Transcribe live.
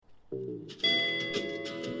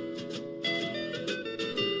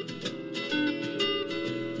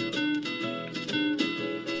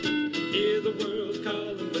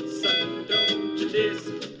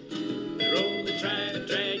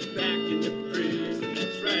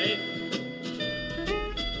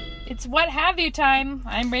It's What Have You time.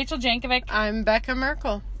 I'm Rachel Jankovic. I'm Becca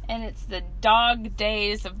Merkel. And it's the dog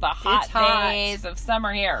days of the hot days of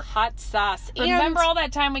summer here. Hot sauce. Remember all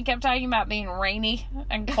that time we kept talking about being rainy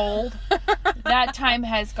and cold? That time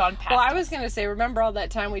has gone past. Well, I was going to say, remember all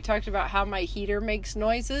that time we talked about how my heater makes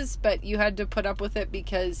noises, but you had to put up with it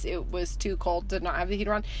because it was too cold to not have the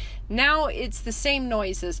heater on. Now it's the same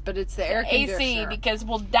noises, but it's the air conditioner. AC, because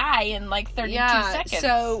we'll die in like 32 seconds.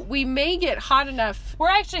 So we may get hot enough. We're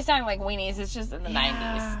actually sounding like weenies. It's just in the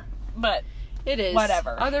 90s. But it is.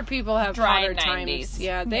 Whatever. Other people have Dry hotter 90s. times.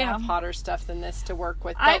 Yeah, they have hotter stuff than this to work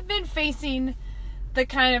with. I've been facing the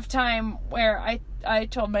kind of time where I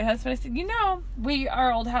told my husband, I said,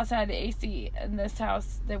 our old house had AC, and this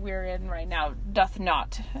house that we're in right now doth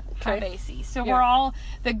not have AC. So we're all,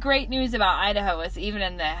 the great news about Idaho is even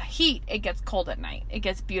in the heat, it gets cold at night. It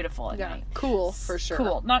gets beautiful at night. Cool, for sure.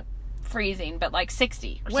 Cool. Not freezing, but like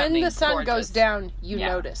 60 or when something. When the sun gorgeous. goes down, you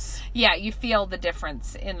notice. Yeah, you feel the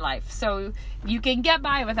difference in life. So you can get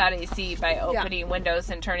by without AC by opening windows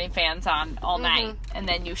and turning fans on all night. And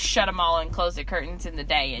then you shut them all and close the curtains in the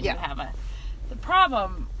day, and you have the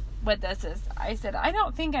problem with this is, I said, I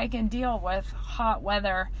don't think I can deal with hot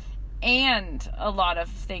weather and a lot of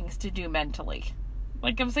things to do mentally.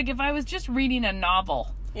 Like, I was like, if I was just reading a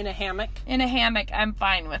novel in a hammock, I'm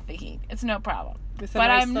fine with the heat. It's no problem. With a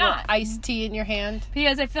nice I'm not. Iced tea in your hand.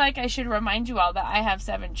 Because I feel like I should remind you all that I have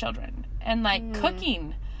 7 children. And like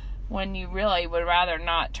cooking when you really would rather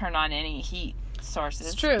not turn on any heat sources.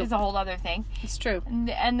 It's true. Is a whole other thing. It's true. And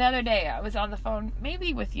the other day I was on the phone,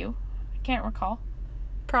 maybe with you. I can't recall.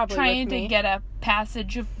 Probably trying with me. To get a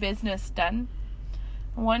passage of business done.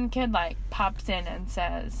 One kid like pops in and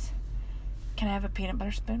says, "Can I have a peanut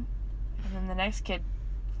butter spoon?" And then the next kid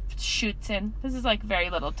shoots in. This is like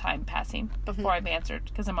very little time passing before I've answered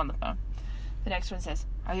because I'm on the phone. The next one says,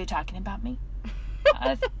 "Are you talking about me?"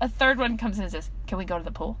 A third one comes in and says, "Can we go to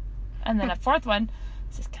the pool?" And then a fourth one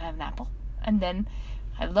says, "Can I have an apple?" And then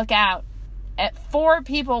I look out at 4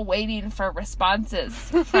 people waiting for responses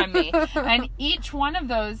from me. And each one of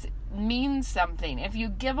those means something. If you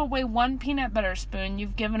give away 1 peanut butter spoon,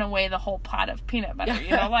 you've given away the whole pot of peanut butter.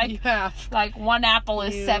 You know, like, like 1 apple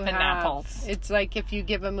is 7 apples. It's like if you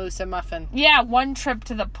give a moose a muffin. Yeah, 1 trip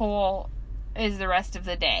to the pool is the rest of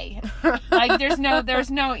the day. Like,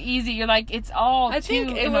 there's no easy. You're like, it's all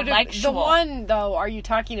too intellectual. The one, though, "Are you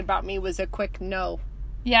talking about me?" was a quick no.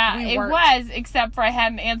 Yeah, it was, except for I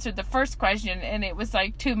hadn't answered the first question, and it was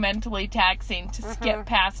like too mentally taxing to skip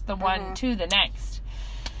past the one to the next.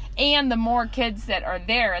 And the more kids that are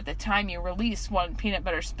there at the time you release 1 peanut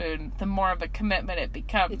butter spoon, the more of a commitment it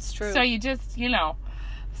becomes. It's true. So you just,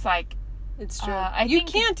 it's like... It's true. You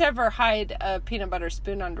can't ever hide a peanut butter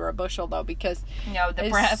spoon under a bushel, though, because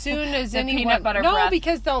as soon as peanut butter breath.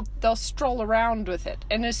 Because they'll stroll around with it,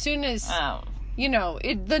 and as soon as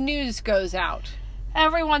the news goes out.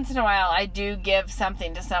 Every once in a while, I do give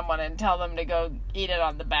something to someone and tell them to go eat it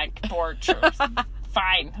on the back porch. Or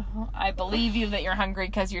fine, I believe you that you're hungry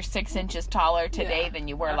because you're 6 inches taller today than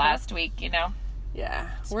you were last week. Yeah,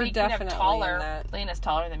 we're definitely taller. In that. Lena's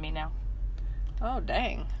taller than me now. Oh,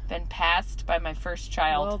 dang. Been passed by my first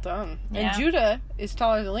child. Well done. Yeah. And Judah is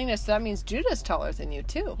taller than Lena, so that means Judah's taller than you,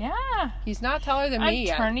 too. Yeah. He's not taller than me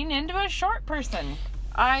yet. I'm turning into a short person.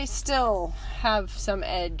 I still have some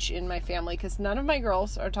edge in my family because none of my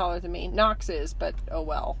girls are taller than me. Knox is, but oh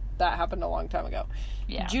well. That happened a long time ago.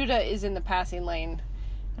 Yeah. Judah is in the passing lane.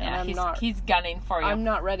 And he's gunning for you. I'm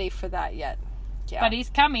not ready for that yet. Yeah. But he's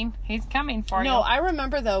coming. He's coming for you. No, I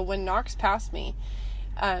remember, though, when Knox passed me,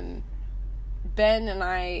 Ben and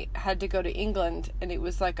I had to go to England, and it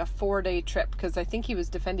was like a 4-day trip because I think he was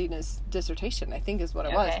defending his dissertation, I think is what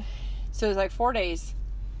it was. So it was like 4 days.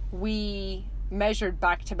 We measured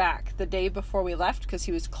back to back the day before we left because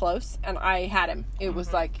he was close, and I had him. It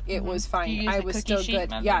was like it was fine. I was still good.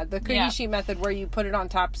 Method? Yeah, the cookie sheet method where you put it on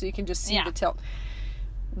top so you can just see the tilt.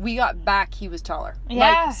 We got back, he was taller.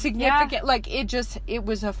 Like significant. Like it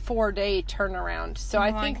was a 4-day turnaround. So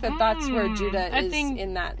I think that's where Judah is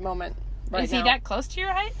in that moment right now. Is he that close to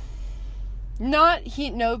your height? But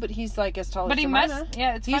he's like as tall as Jemima. Must,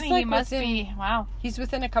 it's funny, like he must be, wow. He's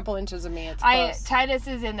within a couple inches of me, it's close. Titus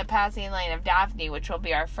is in the passing lane of Daphne, which will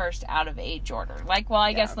be our first out-of-age order. Like, well,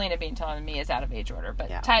 I guess Lena being taller than me is out-of-age order,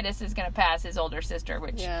 but Titus is going to pass his older sister,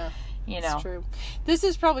 which, It's true. This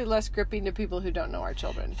is probably less gripping to people who don't know our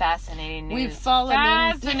children. Fascinating news. We've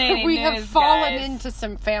fallen into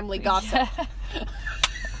some family gossip.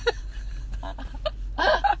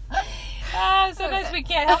 Sometimes we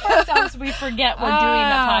can't help ourselves. We forget we're doing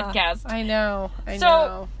a podcast. I know.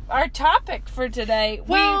 So, our topic for today,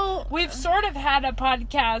 we've sort of had a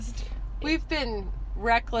podcast. We've been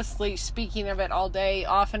recklessly speaking of it all day,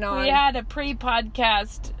 off and on. We had a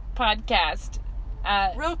pre-podcast.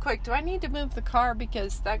 Real quick, do I need to move the car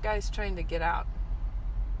because that guy's trying to get out?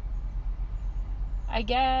 I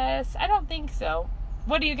guess. I don't think so.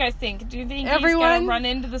 What do you guys think? Do you think he's going to run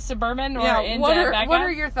into the Suburban or into Becca? What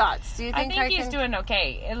are your thoughts? Do you think I think he's doing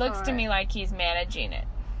okay. It looks to me like he's managing it.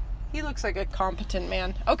 He looks like a competent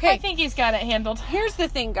man. Okay. I think he's got it handled. Here's the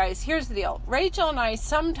thing, guys. Here's the deal. Rachel and I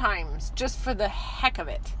sometimes, just for the heck of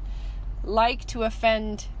it, like to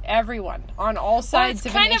offend everyone on all sides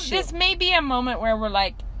of an issue. This may be a moment where we're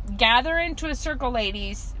like, gather into a circle,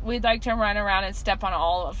 ladies. We'd like to run around and step on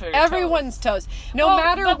all of everyone's toes. No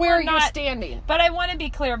matter where you're standing. But I want to be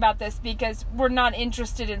clear about this because we're not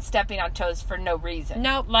interested in stepping on toes for no reason.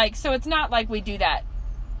 No. So it's not like we do that.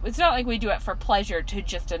 It's not like we do it for pleasure to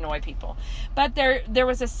just annoy people. But there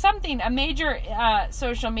was a major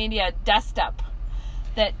social media dust-up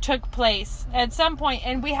that took place at some point,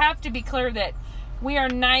 and we have to be clear that we are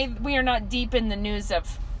not deep in the news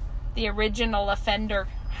of the original offender,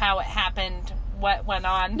 how it happened, what went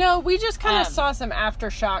on. No, we just kind of saw some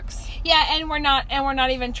aftershocks. Yeah, and we're not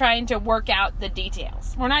even trying to work out the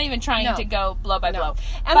details. We're not even trying to go blow by blow.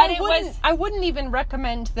 And but I wouldn't even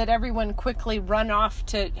recommend that everyone quickly run off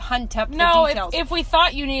to hunt up the details. If we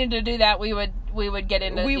thought you needed to do that, we would get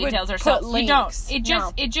into the details ourselves. We don't.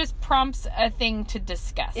 It just prompts a thing to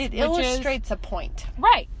discuss. It illustrates a point.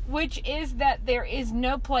 Right, which is that there is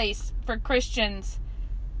no place for Christians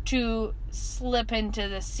to slip into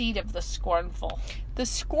the seat of the scornful. The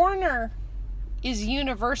scorner is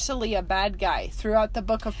universally a bad guy throughout the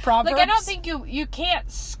book of Proverbs. Like, I don't think you can't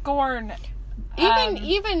scorn.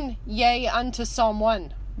 Even yea unto Psalm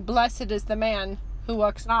 1. Blessed is the man who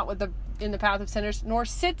walks not in the path of sinners, nor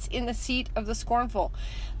sits in the seat of the scornful.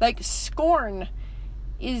 Like, scorn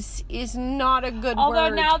is not a good word. Although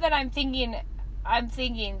now that I'm thinking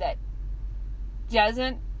that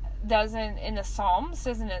doesn't in the Psalms,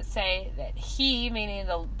 doesn't it say that he, meaning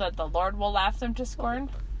that the Lord will laugh them to scorn?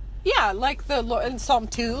 Yeah, like in Psalm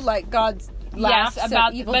 2, like God laughs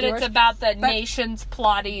at evildoers. But it's about the nations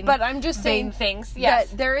plotting. But I'm just saying things. Yes,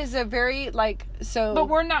 that there is a very But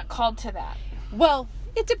we're not called to that. Well,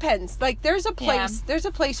 it depends. Like, there's a place. Yeah. There's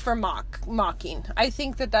a place for mocking. I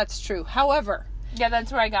think that's true. However. Yeah,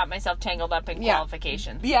 that's where I got myself tangled up in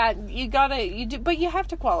qualifications. Yeah, but you have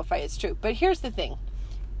to qualify. It's true. But here's the thing.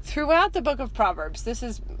 Throughout the book of Proverbs,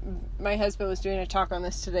 my husband was doing a talk on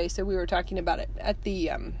this today, so we were talking about it at the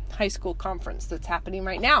high school conference that's happening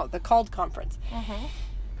right now, the Called Conference. Mm-hmm.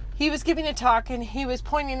 He was giving a talk, and he was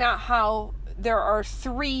pointing out how there are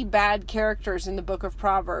 3 bad characters in the book of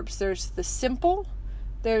Proverbs. There's the simple,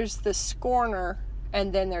 there's the scorner,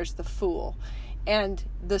 and then there's the fool. And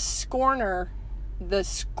the scorner, the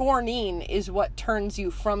scorning, is what turns you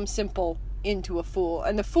from simple into a fool.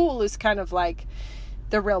 And the fool is kind of like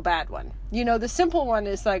the real bad one. The simple one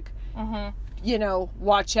is like,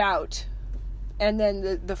 watch out. And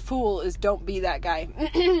then the fool is don't be that guy.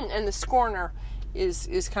 And the scorner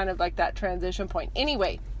is kind of like that transition point.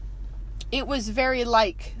 Anyway, it was very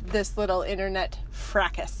like this little internet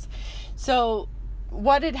fracas. So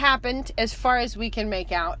what had happened, as far as we can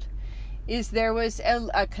make out, is there was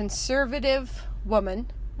a conservative woman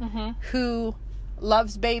who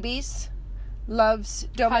loves babies, loves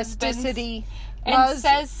domesticity, and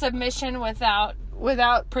says submission without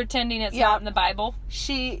pretending it's not in the Bible.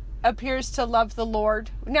 She appears to love the Lord.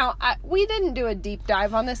 Now, we didn't do a deep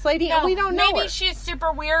dive on this lady, and we don't know maybe her. She's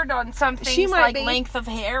super weird on some things, like length of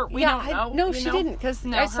hair. We don't know. No, she didn't, because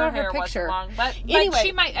I saw her picture. Long, but anyway,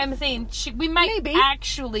 she might. I'm saying we might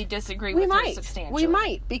actually disagree with her substantially. We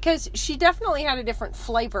might, because she definitely had a different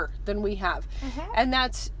flavor than we have, and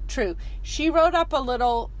that's true. She wrote up a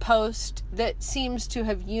little post that seems to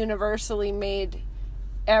have universally made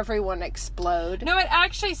everyone explode. No, it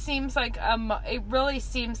actually seems like it really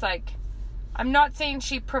seems like, I'm not saying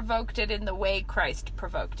she provoked it in the way Christ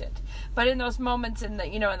provoked it, but in those moments in the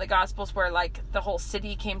in the Gospels where like the whole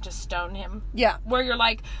city came to stone him, where you're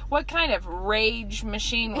like, what kind of rage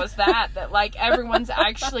machine was that like everyone's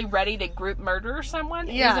actually ready to group murder someone?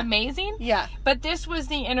 It was amazing. But this was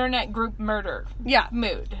the internet group murder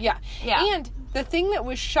mood. And the thing that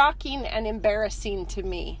was shocking and embarrassing to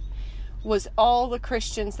me was all the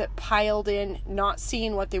Christians that piled in, not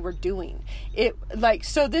seeing what they were doing.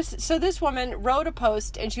 So this woman wrote a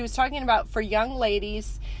post, and she was talking about, for young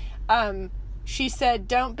ladies, she said,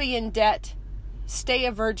 don't be in debt, stay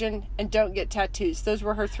a virgin, and don't get tattoos. Those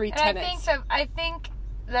were her 3 tenets. I think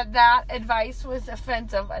that advice was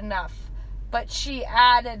offensive enough, but she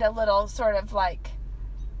added a little sort of like,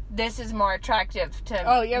 this is more attractive to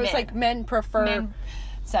it was like men prefer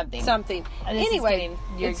something. Anyway,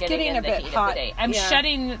 you're getting a bit hot. I'm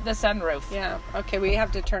shutting the sunroof. Yeah. Okay, we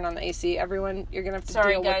have to turn on the AC. Everyone, you're going to have to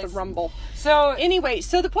deal with the rumble. So anyway,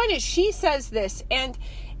 so the point is she says this, and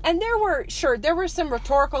there were some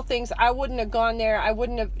rhetorical things. I wouldn't have gone there.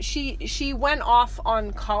 She went off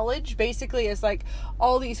on college basically as like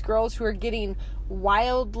all these girls who are getting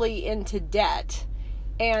wildly into debt.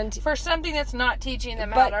 And for something that's not teaching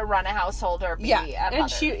them how to run a household or be a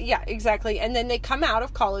mother. Exactly. And then they come out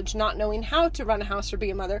of college not knowing how to run a house or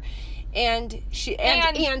be a mother, and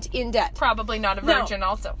in debt. Probably not a virgin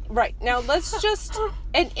also. Right. Now let's just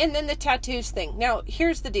and then the tattoos thing. Now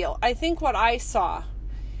here's the deal. I think what I saw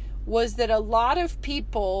was that a lot of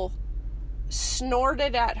people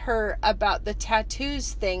snorted at her about the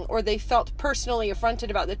tattoos thing, or they felt personally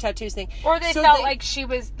affronted about the tattoos thing, or they felt like she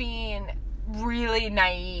was being really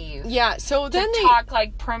naive. Yeah, so then they talk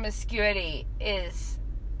like promiscuity is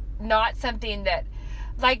not something that,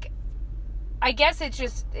 like, I guess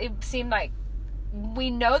it seemed like we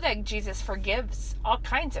know that Jesus forgives all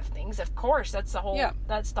kinds of things. Of course, that's the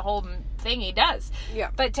whole thing he does. Yeah.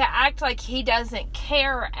 But to act like he doesn't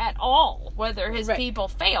care at all whether his people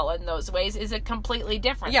fail in those ways is a completely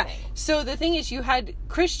different thing. So the thing is, you had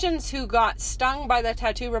Christians who got stung by the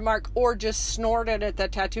tattoo remark or just snorted at the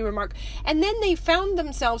tattoo remark, and then they found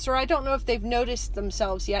themselves, or I don't know if they've noticed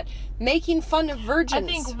themselves yet, making fun of virgins. I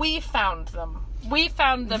think we found them. We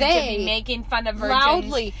found them to be making fun of virgins.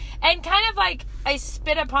 Loudly. And kind of like, I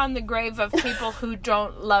spit upon the grave of people who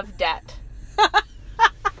don't love debt.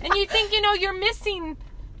 And you think, you're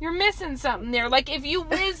missing something there. Like, if you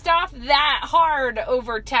whizzed off that hard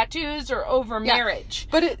over tattoos or over marriage.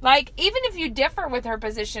 But even if you differ with her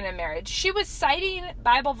position in marriage, she was citing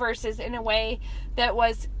Bible verses in a way that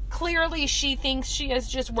was clearly she thinks she is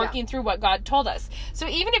just working through what God told us. So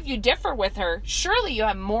even if you differ with her, surely you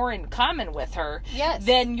have more in common with her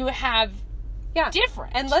than you have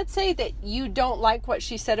different. And let's say that you don't like what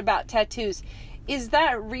she said about tattoos. Is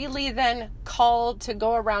that really then called to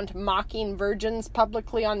go around mocking virgins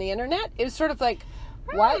publicly on the internet? It was sort of like,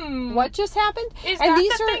 what just happened? Is that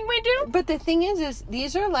the thing we do? But the thing is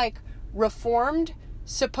these are like reformed,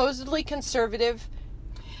 supposedly conservative,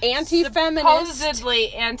 anti-feminist.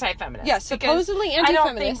 Supposedly anti-feminist. Yeah, supposedly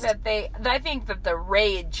anti-feminist. I think that the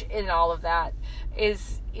rage in all of that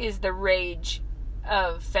is the rage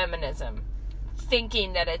of feminism.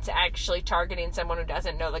 Thinking that it's actually targeting someone who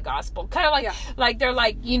doesn't know the gospel. Kind of like they're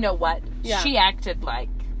like, you know what? Yeah. She acted like.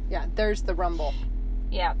 Yeah, there's the rumble.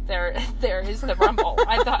 Yeah, there is the rumble.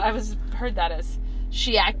 I heard that as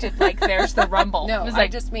she acted like there's the rumble. No, it was I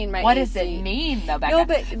just mean my what AC. Does it mean though, Becca?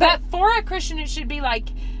 No, but for a Christian it should be like,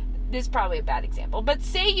 this is probably a bad example, but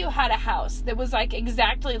say you had a house that was like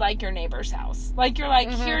exactly like your neighbor's house. Like you're like,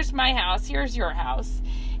 here's my house, here's your house.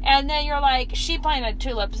 And then you're like, she planted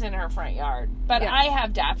tulips in her front yard, but I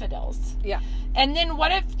have daffodils. Yeah. And then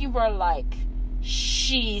what if you were like,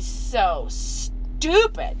 she's so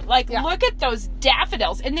stupid. Like, look at those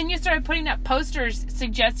daffodils. And then you started putting up posters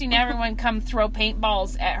suggesting everyone come throw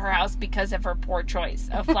paintballs at her house because of her poor choice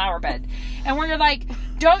of flower bed. And where you're like,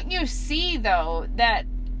 don't you see, though, that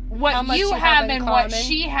what you have and what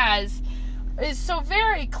she has is so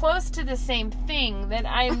very close to the same thing that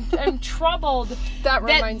I'm troubled that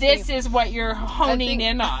this is what you're honing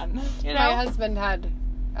in on. My husband had,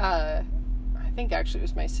 I think actually it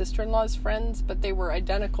was my sister-in-law's friends, but they were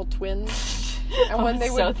identical twins. And when they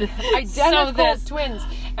would twins,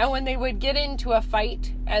 and when they would get into a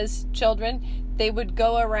fight as children, they would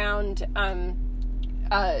go around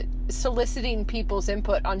soliciting people's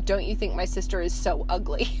input on, don't you think my sister is so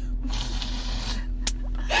ugly?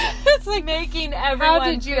 It's like making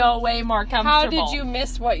everyone feel way more comfortable. How did you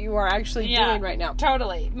miss what you are actually doing right now?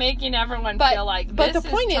 Totally. Making everyone feel like this. But the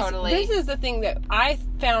point is, this is the thing that I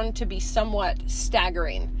found to be somewhat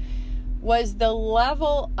staggering, was the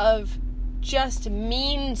level of just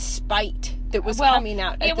mean spite that was coming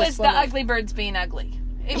out at this woman. It was the ugly birds being ugly.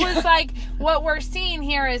 It was like, what we're seeing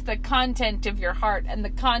here is the content of your heart, and the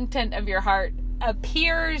content of your heart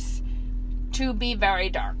appears to be very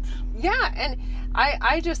dark. Yeah, and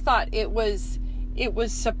I just thought it was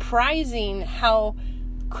surprising how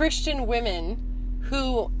Christian women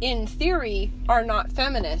who in theory are not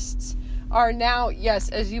feminists are now, yes,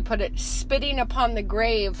 as you put it, spitting upon the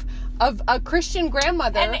grave of a Christian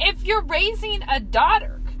grandmother. And if you're raising a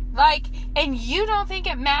daughter, and you don't think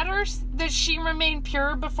it matters that she remain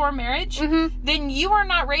pure before marriage, then you are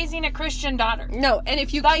not raising a Christian daughter. No, and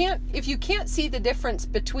if you can't see the difference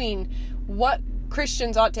between what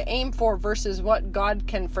Christians ought to aim for versus what God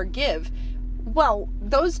can forgive, well,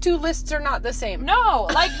 those two lists are not the same. No,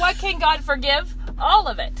 what can God forgive? All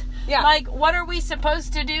of it. Yeah. Like, what are we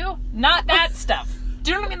supposed to do? Not that stuff.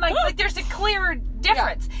 Do you know what I mean? Like there's a clear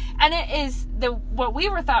difference. Yeah. And it is what we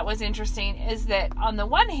thought was interesting is that on the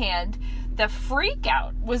one hand, the freak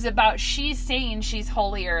out was about she's saying she's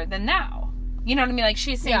holier than thou. You know what I mean? Like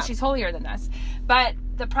she's saying she's holier than us. But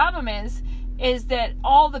the problem is that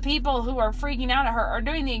all the people who are freaking out at her are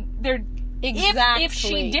doing they're exactly. If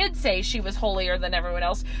she did say she was holier than everyone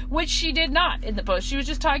else, which she did not in the post. She was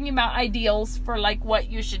just talking about ideals for like what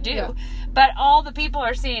you should do. Yeah. But all the people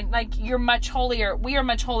are saying like you're much holier. We are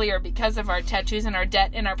much holier because of our tattoos and our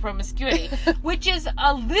debt and our promiscuity, which is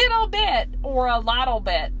a little bit or a little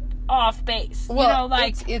bit off base. Well, you know,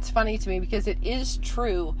 like it's funny to me because it is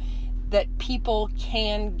true that people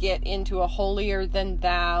can get into a holier than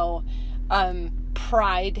thou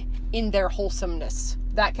pride in their wholesomeness.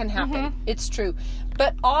 That can happen. Mm-hmm. It's true.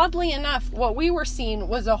 But oddly enough, what we were seeing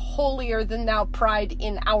was a holier than thou pride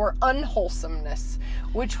in our unwholesomeness,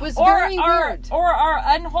 which was very weird. Or our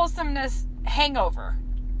unwholesomeness hangover.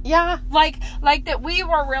 Yeah. Like that we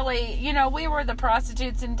were really, we were the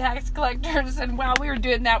prostitutes and tax collectors, and while we were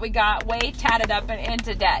doing that, we got way tatted up and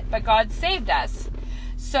into debt. But God saved us.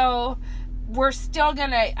 So we're still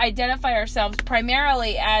going to identify ourselves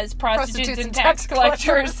primarily as prostitutes and tax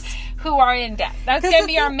collectors who are in debt. That's going to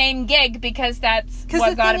be our main gig because that's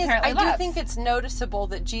what God apparently loves. I do think it's noticeable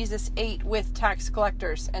that Jesus ate with tax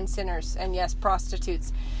collectors and sinners and, yes,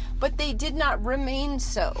 prostitutes. But they did not remain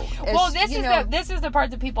so. This is the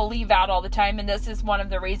part that people leave out all the time, and this is one of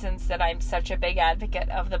the reasons that I'm such a big advocate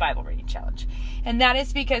of the Bible reading challenge. And that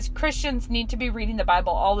is because Christians need to be reading the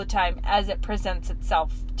Bible all the time as it presents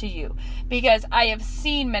itself to you. Because I have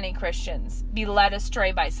seen many Christians be led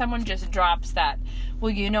astray by someone just drops that,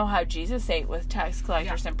 well, you know how Jesus ate with tax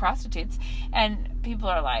collectors and prostitutes. And people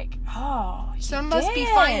are like, oh, so it must be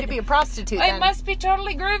fine to be a prostitute then. It must be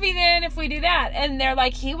totally groovy then if we do that. And they're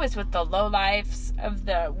like, he was with the lowlifes of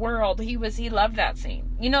the world. He loved that scene.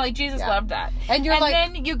 Jesus loved that. And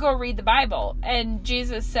then you go read the Bible and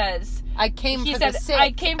Jesus says, I came for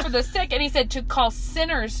the sick. And he said to call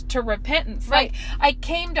sinners to repentance. Right. Like, I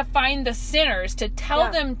came to find the sinners, to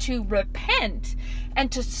tell them to repent and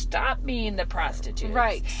to stop being the prostitutes.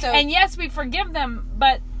 Right. And yes, we forgive them,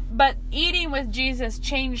 but eating with Jesus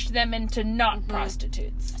changed them into not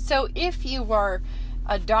prostitutes. So if you were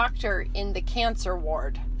a doctor in the cancer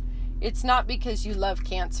ward, it's not because you love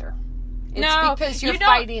cancer. It's because you're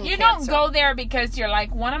fighting cancer. You don't go there because you're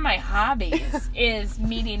like, one of my hobbies is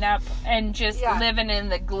meeting up and just living in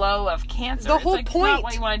the glow of cancer. The whole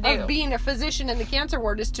point of being a physician in the cancer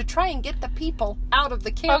ward is to try and get the people out of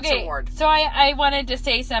the cancer ward. So I wanted to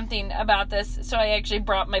say something about this. So I actually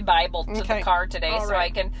brought my Bible to the car today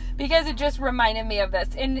I can, because it just reminded me of this.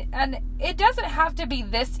 And it doesn't have to be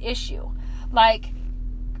this issue. Like,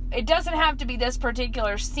 it doesn't have to be this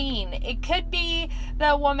particular scene. It could be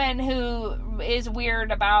the woman who is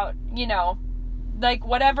weird about, like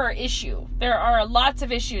whatever issue. There are lots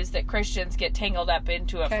of issues that Christians get tangled up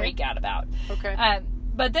into a freak out about. Okay.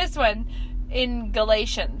 But this one, in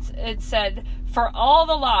Galatians, it said, for all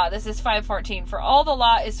the law, this is 5:14, for all the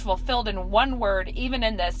law is fulfilled in one word, even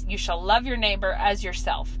in this, you shall love your neighbor as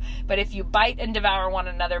yourself. But if you bite and devour one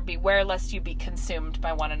another, beware lest you be consumed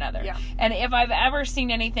by one another. Yeah. And if I've ever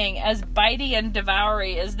seen anything as bitey and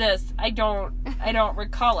devoury as this, I don't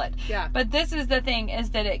recall it. Yeah. But this is the thing,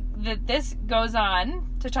 is that this goes on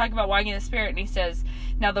to talk about walking in the Spirit, and he says,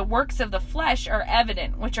 now the works of the flesh are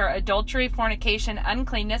evident, which are adultery, fornication,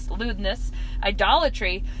 uncleanness, lewdness,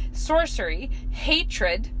 idolatry, sorcery,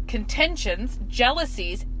 hatred, contentions,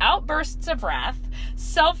 jealousies, outbursts of wrath,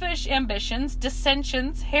 selfish ambitions,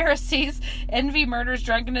 dissensions, heresies, envy, murders,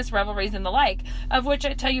 drunkenness, revelries, and the like, of which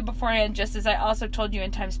I tell you beforehand, just as I also told you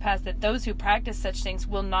in times past, that those who practice such things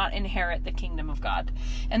will not inherit the kingdom of God.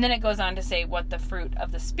 And then it goes on to say what the fruit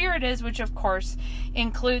of the Spirit is, which of course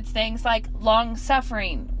includes things like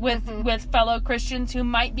long-suffering with fellow Christians who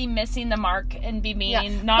might be missing the mark and be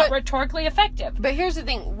being rhetorically effective. But here's the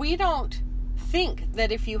thing, we don't think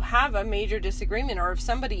that if you have a major disagreement or if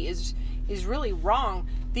somebody is really wrong,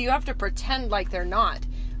 that you have to pretend like they're not.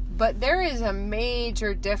 But there is a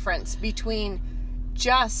major difference between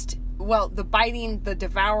just, the biting, the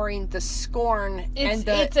devouring, the scorn,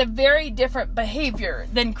 it's a very different behavior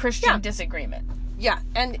than Christian disagreement. Yeah,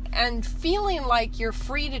 and feeling like you're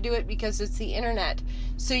free to do it because it's the internet,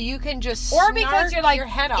 so you can just because you're like, your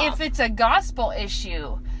head off. If it's a gospel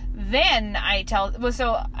issue, then I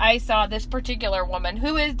saw this particular woman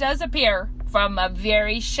who does appear from a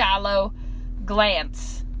very shallow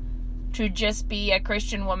glance to just be a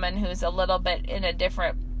Christian woman who's a little bit in a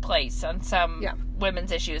different place on some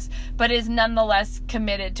women's issues, but is nonetheless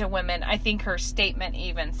committed to women. I think her statement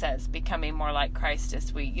even says becoming more like Christ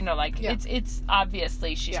as we, it's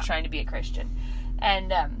obviously she's trying to be a Christian.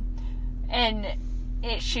 And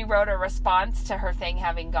she wrote a response to her thing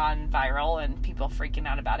having gone viral and people freaking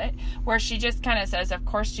out about it, where she just kind of says, of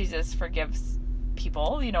course Jesus forgives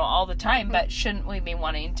people, all the time, but shouldn't we be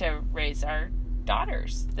wanting to raise our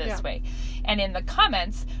daughters this way? And in the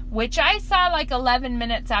comments, which I saw like 11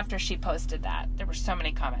 minutes after she posted that, there were so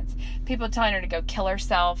many comments. People telling her to go kill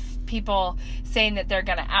herself, people saying that they're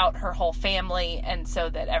going to out her whole family, and so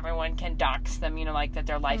that everyone can dox them, like that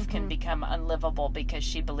their life can become unlivable because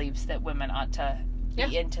she believes that women ought to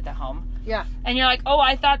be into the home. Yeah. And you're like, oh,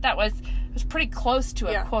 I thought that was pretty close to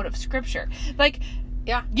a quote of scripture. Like,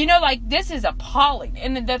 this is appalling.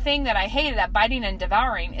 And the thing that I hated at Biting and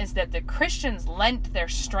Devouring is that the Christians lent their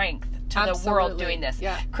strength to the world doing this.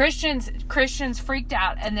 Yeah. Christians freaked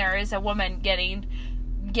out, and there is a woman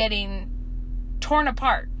getting torn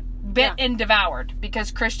apart, bit and devoured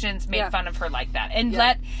because Christians made fun of her like that. And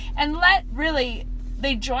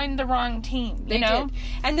they joined the wrong team, you know? Did.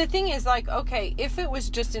 And the thing is, like, okay, if it was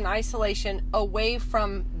just in isolation away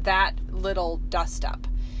from that little dust up,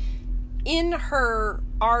 in her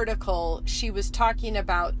article, she was talking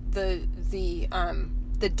about the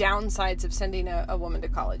downsides of sending a woman to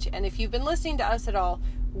college. And if you've been listening to us at all,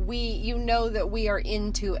 you know that we are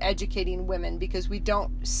into educating women because we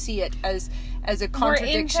don't see it as a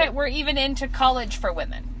contradiction. We're even into college for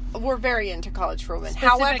women. We're very into college for women.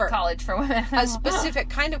 However, college for women. A specific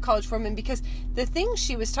kind of college for women, because the things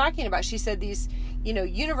she was talking about, she said these,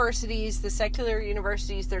 universities, the secular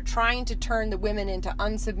universities, they're trying to turn the women into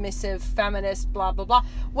unsubmissive, feminist, blah, blah, blah.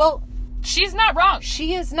 Well, she's not wrong.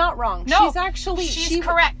 She is not wrong. No, she's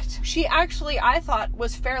correct. She actually, I thought,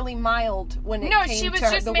 was fairly mild when it came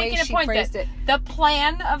to the way she phrased it. The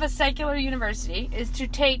plan of a secular university is to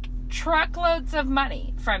take truckloads of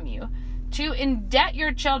money from you, to indebt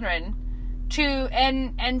your children, to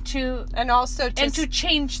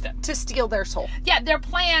change them, to steal their soul. Yeah, their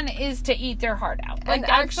plan is to eat their heart out. Like,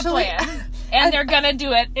 that's the plan, and they're gonna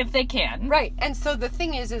do it if they can. Right. And so the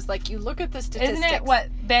thing is like, you look at the statistics. Isn't it what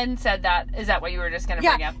Ben said? Is that what you were just gonna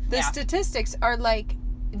bring up? The statistics are like,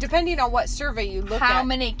 depending on what survey you look at, how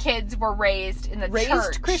many kids were raised in the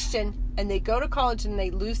church, Christian, and they go to college and they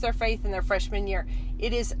lose their faith in their freshman year.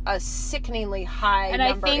 It is a sickeningly high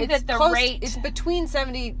number. I think it's between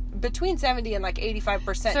 70 and like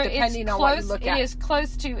 85%, depending on what you look at.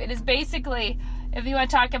 It is basically, if you want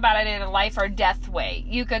to talk about it in a life or death way,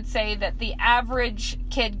 you could say that the average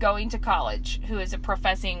kid going to college who is a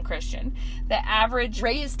professing Christian, the average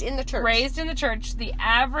raised in the church, the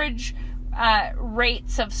average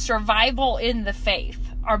rates of survival in the faith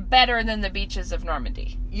are better than the beaches of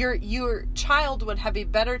Normandy. Your child would have a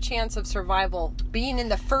better chance of survival being in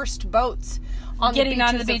the first boats on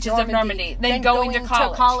the beaches of Normandy than going to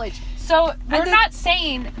college. So we're not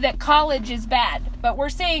saying that college is bad, but we're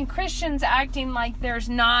saying Christians acting like there's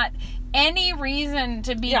not any reason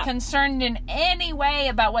to be concerned in any way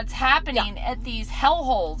about what's happening at these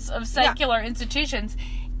hellholes of secular institutions.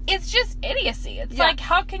 It's just idiocy. It's like,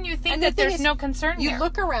 how can you think that there's no concern here? You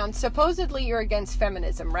look around, supposedly you're against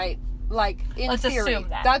feminism, right? Like, in Let's theory. Assume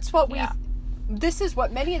that. That's what this is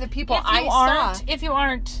what many of the people If you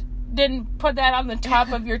aren't, then put that on the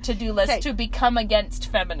top of your to-do list to become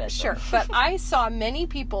against feminism. Sure, but I saw many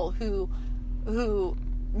people who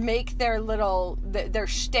make their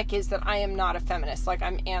shtick is that I am not a feminist, like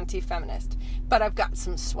I'm anti-feminist, but I've got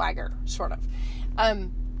some swagger, sort of.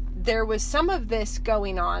 There was some of this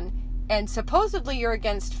going on, and supposedly you're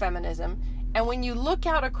against feminism, and when you look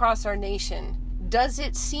out across our nation, does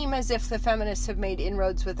it seem as if the feminists have made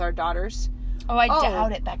inroads with our daughters? Oh, I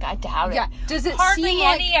doubt it, Becca. I doubt it. Does it Hardly seem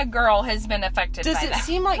any a girl has been affected by that. Does it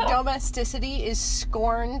seem like domesticity is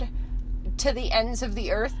scorned to the ends of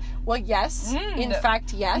the earth? Well, yes. In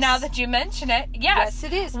fact, yes. Now that you mention it, yes. Yes,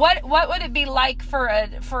 it is. What would it be like for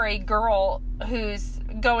a girl who's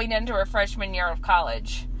going into her freshman year of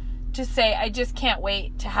college to say, I just can't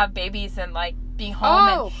wait to have babies and like be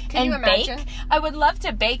home and bake? I would love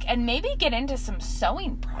to bake and maybe get into some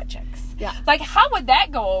sewing projects. Yeah. Like, how would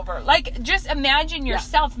that go over? Like, just imagine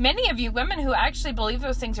yourself. Yeah. Many of you women who actually believe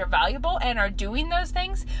those things are valuable and are doing those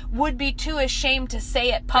things would be too ashamed to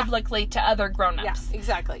say it publicly to other grown-ups. Yeah,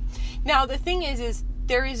 exactly. Now, the thing is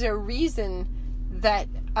there is a reason that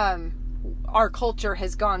our culture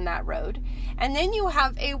has gone that road. And then you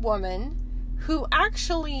have a woman who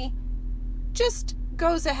actually just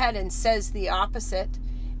goes ahead and says the opposite.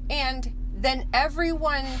 And then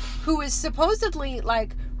everyone who is supposedly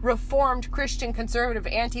like Reformed, Christian, conservative,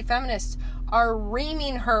 anti-feminists are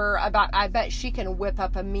reaming her about, I bet she can whip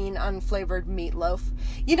up a mean unflavored meatloaf.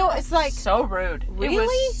 You know, it's like... So rude. Really? It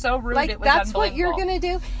was so rude, like, it was that's what you're unbelievable.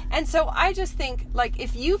 going to do? And so I just think, like,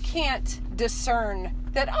 if you can't discern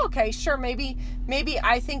that, okay, sure, maybe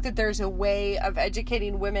I think that there's a way of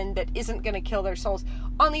educating women that isn't going to kill their souls.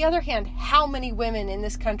 On the other hand, how many women in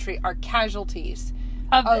this country are casualties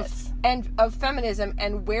of this? And of feminism,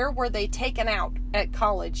 and where were they taken out at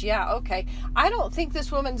college? Yeah, okay. I don't think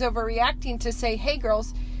this woman's overreacting to say, hey,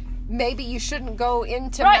 girls, maybe you shouldn't go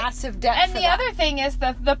into massive debt and for the that. other thing is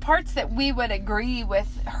the parts that we would agree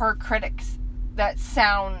with her critics that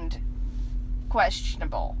sound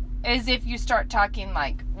questionable is if you start talking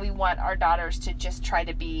like we want our daughters to just try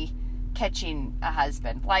to be catching a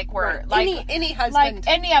husband, like we're like any husband, like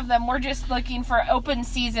any of them, we're just looking for open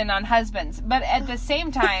season on husbands. But at the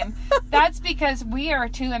same time, that's because we are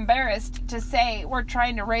too embarrassed to say we're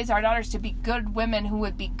trying to raise our daughters to be good women who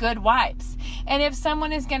would be good wives. And if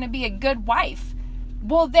someone is going to be a good wife,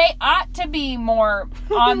 well, they ought to be more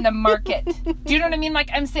on the market. Do you know what I mean? Like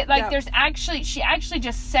I'm saying, like she actually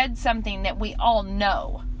just said something that we all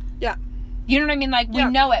know. Yeah. You know what I mean? Like, we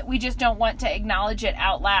know it. We just don't want to acknowledge it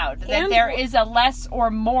out loud. That there is a less or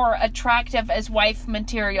more attractive as wife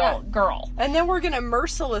material girl. And then we're going to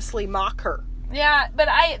mercilessly mock her. Yeah, but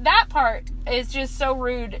that part is just so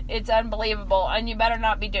rude. It's unbelievable. And you better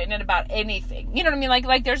not be doing it about anything. You know what I mean?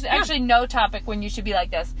 Like there's actually no topic when you should be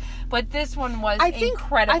like this. But this one was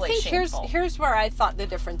incredibly shameful. Here's where I thought the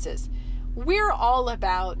difference is. We're all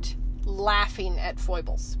about laughing at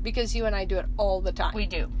foibles because you and I do it all the time. We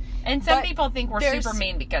do. And some people think we're super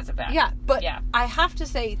mean because of that. Yeah, but I have to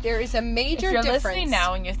say there is a major difference. If you're listening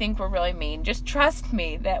now and you think we're really mean, just trust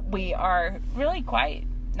me that we are really quite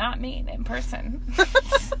not mean in person.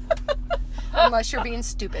 Unless you're being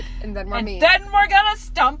stupid, and then we're mean. Then we're gonna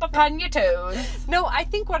stomp upon your toes. No, I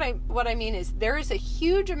think what I mean is there is a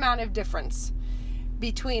huge amount of difference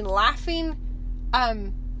between laughing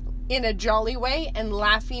in a jolly way and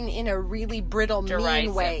laughing in a really brittle,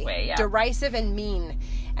 mean way. Derisive and mean.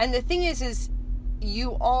 And the thing is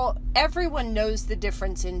everyone knows the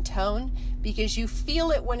difference in tone because you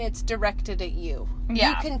feel it when it's directed at you.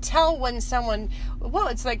 Yeah. You can tell when someone,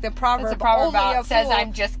 it's like the proverb about says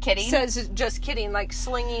I'm just kidding. Says just kidding, like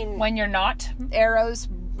slinging. When you're not. Arrows,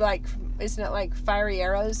 like, isn't it like fiery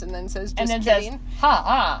arrows and then says just and then kidding? Says,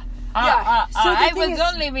 ha. I was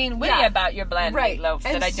only being witty about your bland meatloaf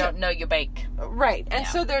that I don't know you bake. Right. And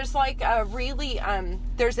so there's like a really,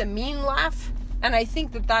 there's a mean laugh. And I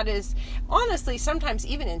think that is, honestly, sometimes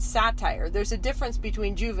even in satire, there's a difference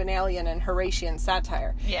between Juvenalian and Horatian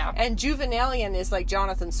satire. Yeah. And Juvenalian is like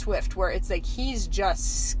Jonathan Swift, where it's like he's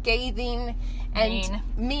just scathing and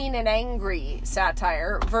mean and angry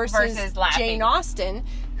satire versus Jane Austen,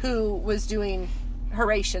 who was doing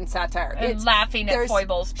Horatian satire. It's laughing at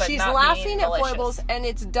foibles, but she's not laughing being at malicious. Foibles, and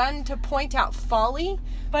it's done to point out folly.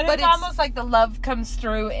 But it's almost like the love comes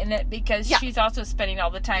through in it because she's also spending all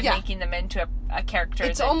the time making them into a character.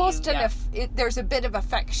 It's almost there's a bit of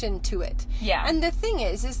affection to it. Yeah. And the thing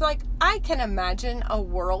is like I can imagine a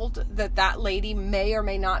world that lady may or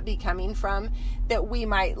may not be coming from, that we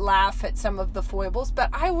might laugh at some of the foibles, but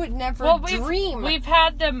I would never dream. We've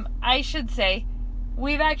had them. I should say,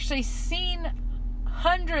 we've actually seen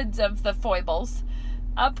hundreds of the foibles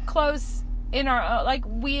up close in our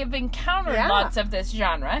we have encountered lots of this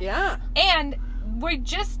genre. Yeah. And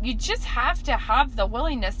you just have to have the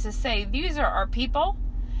willingness to say these are our people,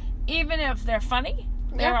 even if they're funny.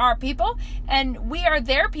 They're our people, and we are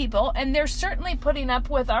their people, and they're certainly putting up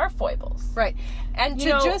with our foibles. Right. And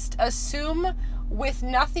just assume, with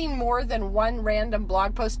nothing more than one random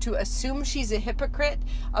blog post, to assume she's a hypocrite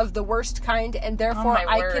of the worst kind, and therefore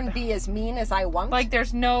I can be as mean as I want. Like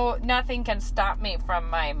there's nothing can stop me from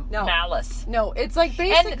my malice. No, it's like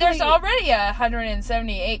basically... And there's already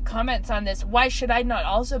 178 comments on this. Why should I not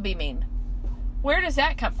also be mean? Where does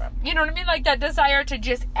that come from? You know what I mean? Like that desire to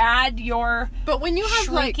just add your But when you have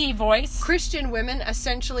shrieky voice. Christian women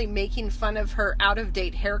essentially making fun of her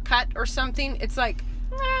out-of-date haircut or something, it's like,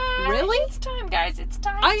 really? It's time, guys. It's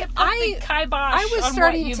time to put the kibosh I was on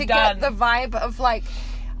starting what you've to done. get the vibe of like,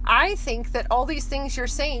 I think that all these things you're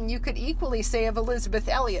saying, you could equally say of Elizabeth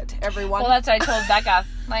Elliot, everyone. Well, that's what I told Becca.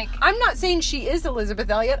 I'm not saying she is Elizabeth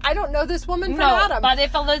Elliot. I don't know this woman from Adam. But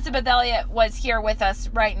if Elizabeth Elliot was here with us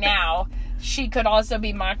right now, she could also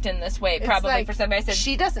be mocked in this way, probably for somebody. I said,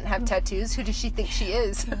 she doesn't have tattoos. Who does she think she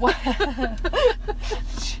is?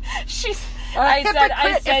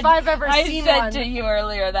 if I've ever seen one. I said to you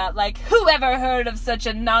earlier that, like, who ever heard of such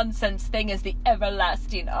a nonsense thing as the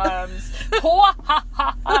everlasting arms? You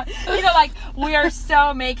know, like, we are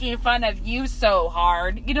so making fun of you so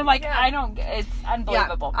hard. You know, like, it's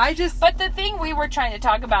unbelievable. Yeah, but the thing we were trying to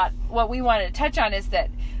talk about, what we wanted to touch on, is that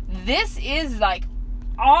this is, like,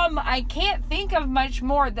 I can't think of much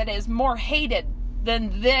more that is more hated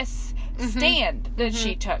than this stand that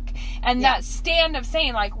she took. And that stand of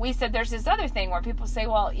saying, like we said, there's this other thing where people say,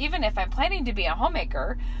 well, even if I'm planning to be a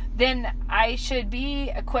homemaker, then I should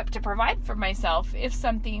be equipped to provide for myself if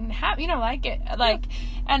something happens, you know, like it, like,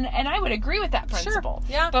 and I would agree with that principle.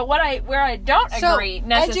 Sure. Yeah. But where I don't agree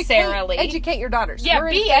necessarily, educate your daughters. Yeah,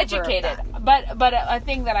 be educated. But a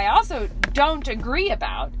thing that I also don't agree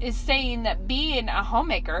about is saying that being a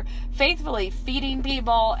homemaker, faithfully feeding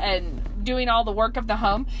people and doing all the work of the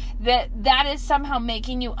home, that is somehow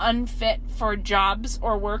making you unfit for jobs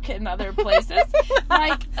or work in other places.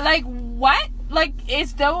 like what? Like,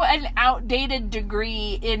 as though an outdated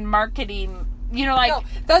degree in marketing, you know, like... No,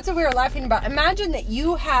 that's what we were laughing about. Imagine that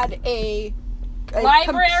you had a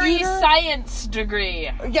library science degree.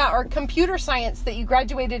 Yeah, or computer science that you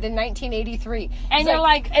graduated in 1983. And you're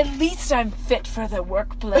like, at least I'm fit for the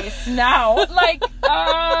workplace now. Like,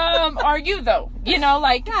 are you, though? You know,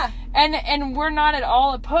 like... Yeah. And we're not at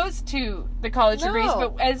all opposed to the college degrees,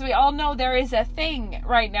 but as we all know, there is a thing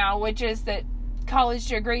right now, which is that college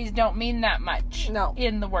degrees don't mean that much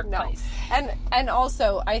in the workplace. No. And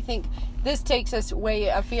also, I think this takes us way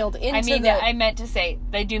afield into I meant to say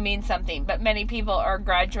they do mean something, but many people are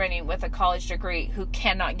graduating with a college degree who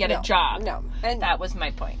cannot get a job. No. And that was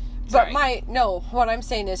my point. Sorry. But what I'm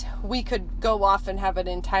saying is we could go off and have an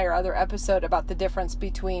entire other episode about the difference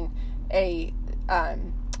between a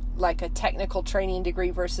like a technical training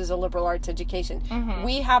degree versus a liberal arts education. Mm-hmm.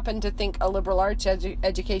 We happen to think a liberal arts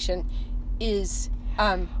education is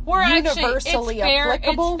universally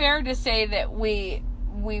applicable. It's fair to say that we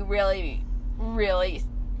really, really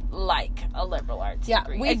like a liberal arts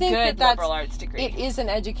degree. We think that's liberal arts degree. It is an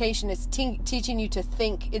education. It's teaching you to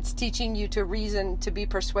think. It's teaching you to reason, to be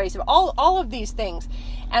persuasive. All of these things.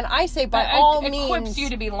 And I say, by all means, equips you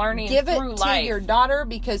to be learning give through it life. To your daughter,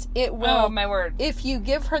 because it will. Oh, my word! If you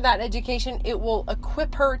give her that education, it will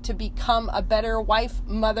equip her to become a better wife,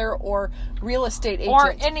 mother, or real estate agent,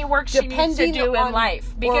 or any work she needs to do in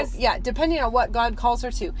life. Because depending on what God calls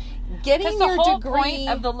her to. Getting your degree. The whole point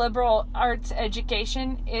of the liberal arts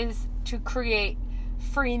education is to create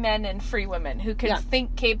free men and free women who can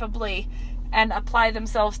think capably and apply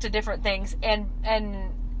themselves to different things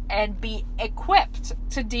and be equipped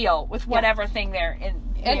to deal with whatever thing they're in.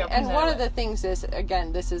 And one of the things is,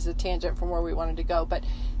 again, this is a tangent from where we wanted to go, but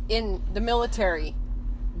in the military,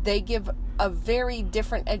 they give a very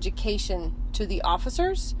different education to the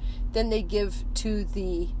officers than they give to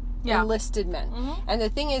the enlisted men. Mm-hmm. And the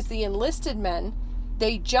thing is, the enlisted men,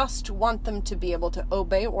 they just want them to be able to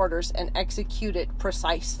obey orders and execute it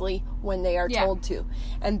precisely when they are told to.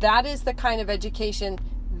 And that is the kind of education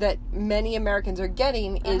that many Americans are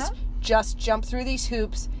getting, is just jump through these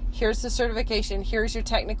hoops. Here's the certification. Here's your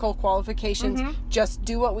technical qualifications. Mm-hmm. Just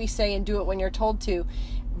do what we say and do it when you're told to.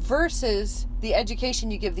 Versus the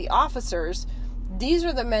education you give the officers. These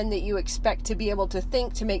are the men that you expect to be able to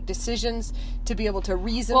think, to make decisions, to be able to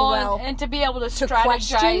reason and to be able to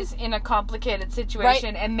strategize in a complicated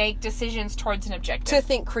situation and make decisions towards an objective. To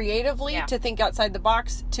think creatively, to think outside the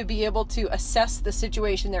box, to be able to assess the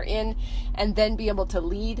situation they're in, and then be able to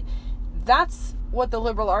lead. That's what the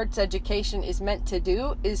liberal arts education is meant to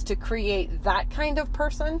do, is to create that kind of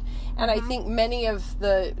person. And I think many of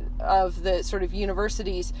the sort of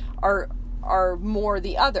universities are more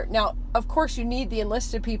the other. Now, of course, you need the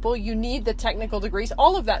enlisted people, you need the technical degrees,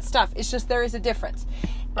 all of that stuff. It's just there is a difference.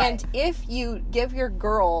 Right. And if you give your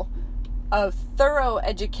girl a thorough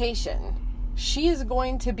education, she is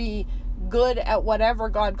going to be good at whatever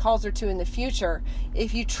God calls her to in the future.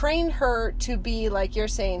 If you train her to be, like you're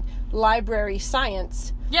saying, library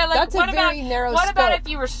science, that's a very narrow scope. What about if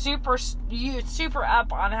you were super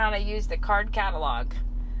up on how to use the card catalog?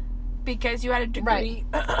 Because you had a degree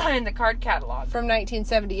in the card catalog. From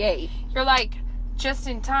 1978. You're like, just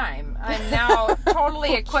in time. I'm now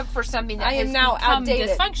totally equipped for something that has now become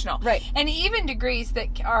outdated. Dysfunctional. Right. And even degrees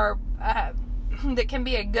that are that can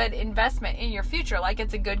be a good investment in your future. Like,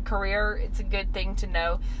 it's a good career. It's a good thing to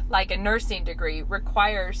know. Like, a nursing degree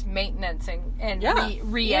requires maintenance and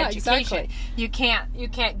re-education. Exactly. You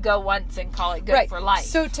can't go once and call it good for life.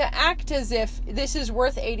 So to act as if this is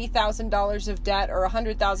worth $80,000 of debt or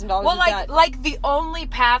 $100,000 of debt. Like the only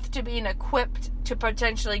path to being equipped to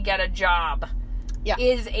potentially get a job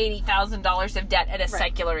is $80,000 of debt at a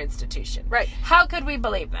secular institution. Right. How could we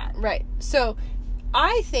believe that? Right. So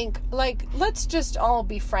I think, like, let's just all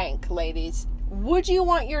be frank, ladies. Would you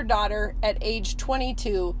want your daughter at age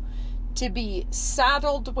 22 to be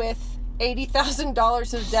saddled with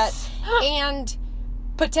 $80,000 of debt and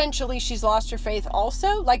potentially she's lost her faith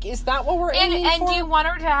also? Like, is that what we're aiming for? And do you want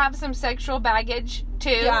her to have some sexual baggage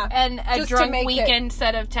too? Yeah, and a drunk weekend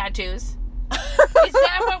set of tattoos? Is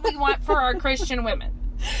that what we want for our Christian women?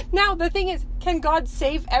 Now, the thing is, can God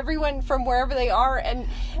save everyone from wherever they are? And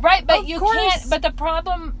right, but you can't. But the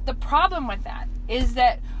problem with that is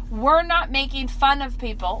that we're not making fun of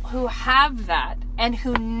people who have that and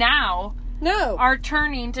who now are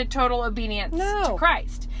turning to total obedience to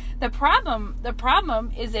Christ. The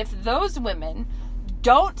problem is if those women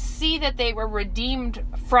don't see that they were redeemed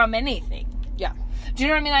from anything. Yeah. Do you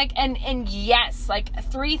know what I mean? Like, and yes, like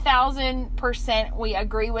 3,000% we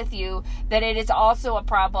agree with you that it is also a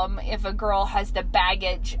problem if a girl has the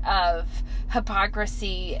baggage of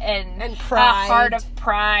hypocrisy and pride. A heart of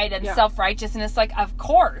pride and self-righteousness. Like, of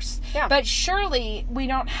course. Yeah. But surely we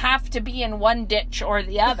don't have to be in one ditch or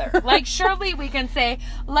the other. Like, surely we can say,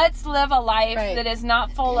 let's live a life that is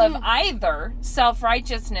not full of either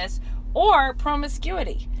self-righteousness or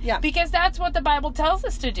promiscuity. Yeah. Because that's what the Bible tells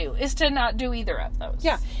us to do, is to not do either of those.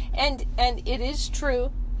 Yeah. And it is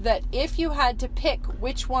true that if you had to pick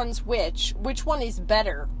which one's which one is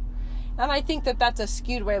better. And I think that that's a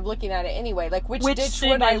skewed way of looking at it anyway. Like, which ditch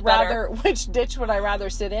would I rather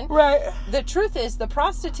sit in? Right. The truth is, the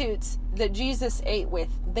prostitutes that Jesus ate with,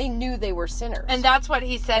 they knew they were sinners. And that's what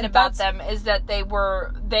he said about them, is that they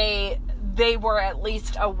were at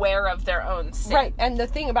least aware of their own sin. Right. And the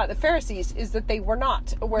thing about the Pharisees is that they were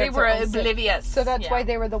not aware of their own sin. They were oblivious. So that's why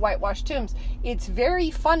they were the whitewashed tombs. It's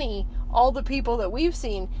very funny, all the people that we've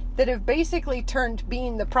seen that have basically turned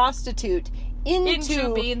being the prostitute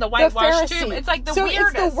into being the whitewashed tomb. It's like the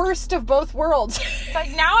weirdest. It's the worst of both worlds. It's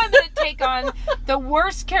like, now I'm going to take on the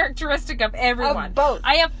worst characteristic of everyone. Of both.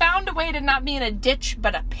 I have found a way to not be in a ditch,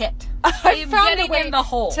 but a pit. I am found getting a way in the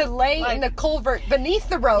hole to lay in the culvert beneath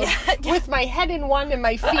the road with my head in one and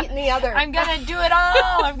my feet in the other. I'm going to do it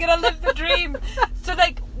all. I'm going to live the dream. So,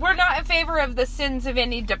 like, we're not in favor of the sins of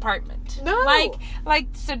any department. No. Like,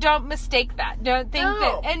 so don't mistake that. Don't think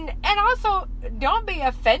that, and also don't be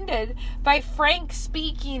offended by frank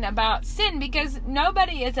speaking about sin, because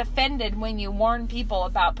nobody is offended when you warn people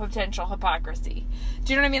about potential hypocrisy.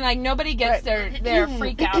 Do you know what I mean? Like, nobody gets their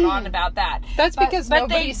freak out on about that. That's because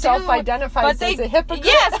nobody self-identifies as a hypocrite.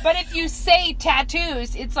 Yes, but if you say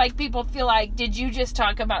tattoos, it's like people feel like, did you just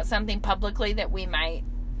talk about something publicly that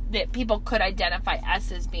people could identify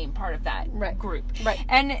us as being part of that group. Right.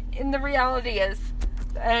 And the reality is,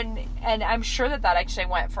 and I'm sure that actually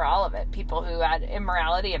went for all of it. People who had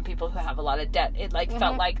immorality and people who have a lot of debt. It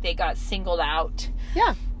felt like they got singled out.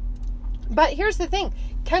 Yeah. But here's the thing.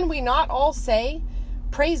 Can we not all say,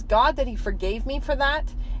 praise God that he forgave me for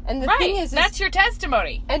that? And the thing is, that's your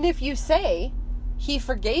testimony. And if you say, he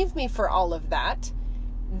forgave me for all of that,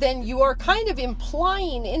 then you are kind of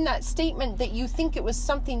implying in that statement that you think it was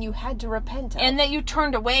something you had to repent of. And that you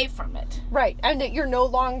turned away from it. Right. And that you're no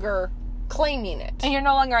longer claiming it. And you're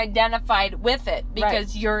no longer identified with it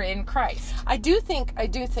because you're in Christ. I do think,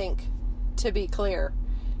 to be clear,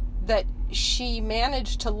 that she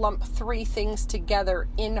managed to lump three things together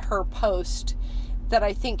in her post that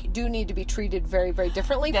I think do need to be treated very, very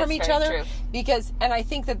differently from each other. True. Because, and I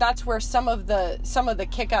think that that's where some of the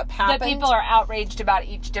kick up happened. That people are outraged about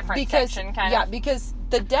each different section, kind of. Yeah, because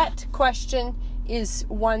the debt question is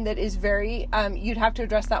one that is very, you'd have to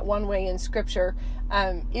address that one way in Scripture.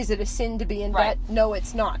 Is it a sin to be in debt? No,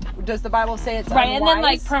 it's not. Does the Bible say it's unwise? And then,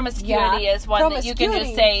 like, promiscuity is one that you can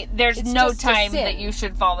just say, there's no time that you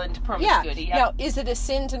should fall into promiscuity. Yeah. Now, is it a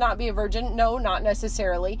sin to not be a virgin? No, not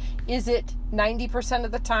necessarily. Is it 90%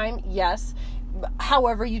 of the time? Yes.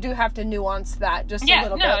 However, you do have to nuance that just a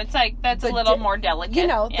little bit. Yeah, no, it's like, that's a little more delicate. You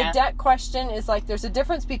know, the debt question is like, there's a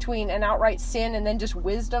difference between an outright sin and then just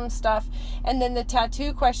wisdom stuff. And then the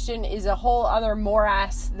tattoo question is a whole other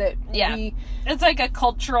morass that it's like a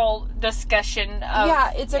cultural discussion of...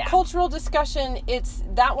 Yeah, it's a cultural discussion.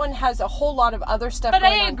 That one has a whole lot of other stuff going on.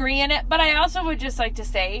 But I agree in it. But I also would just like to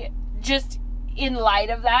say, just in light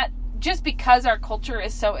of that, just because our culture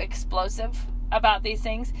is so explosive about these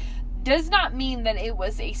things, does not mean that it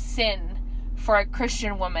was a sin for a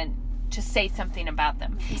Christian woman to say something about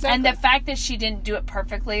them. Exactly. And the fact that she didn't do it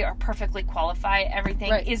perfectly or perfectly qualify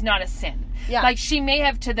everything is not a sin. Yeah. Like, she may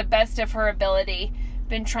have, to the best of her ability,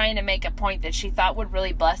 been trying to make a point that she thought would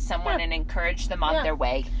really bless someone and encourage them on their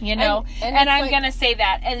way, you know? And I'm going to say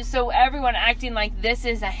that. And so everyone acting like this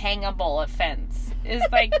is a hangable offense Is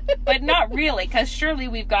like, but not really, because surely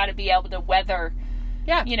we've got to be able to weather,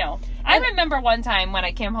 you know. I remember one time when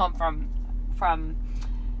I came home from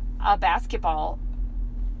a basketball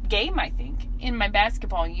game, I think, in my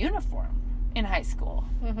basketball uniform in high school,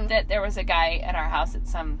 that there was a guy at our house at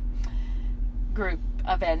some group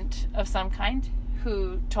event of some kind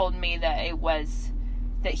who told me that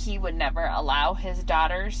that he would never allow his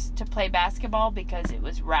daughters to play basketball because it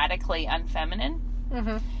was radically unfeminine.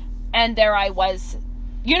 And there I was,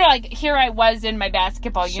 you know, like, here I was in my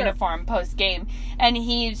basketball uniform post-game, and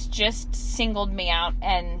he's just singled me out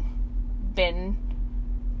and been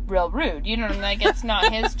real rude. You know what I mean? Like, it's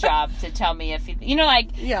not his job to tell me if you know,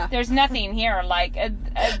 like, there's nothing here. Like,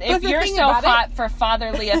 if you're so hot for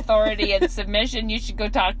fatherly authority and submission, you should go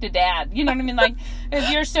talk to dad. You know what I mean? Like, if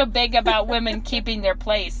you're so big about women keeping their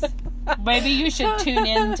place, maybe you should tune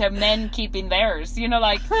in to men keeping theirs. You know,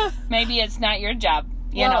 like, maybe it's not your job.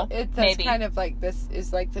 You know, that's maybe. Kind of like, this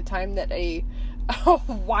is like the time that a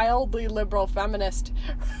wildly liberal feminist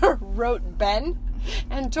wrote Ben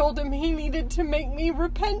and told him he needed to make me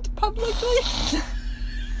repent publicly.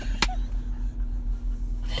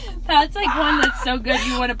 That's like one that's so good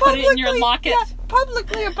you want to put it in your locket. Yeah,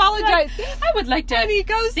 publicly apologize. Like, I would like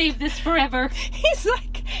to save this forever. He's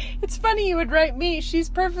like, it's funny you would write me. She's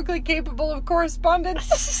perfectly capable of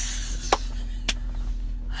correspondence.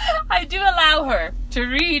 I do allow her to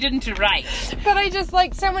read and to write. But I just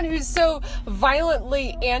like someone who's so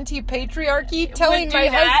violently anti-patriarchy telling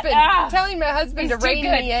my husband to rein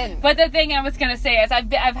me in. But the thing I was going to say is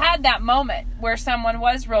I've had that moment where someone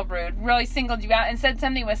was real rude, really singled you out and said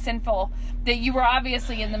something was sinful that you were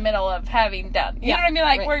obviously in the middle of having done. You know what I mean?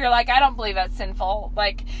 Like, where you're like, I don't believe that's sinful.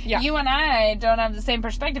 Like, you and I don't have the same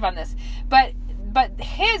perspective on this. But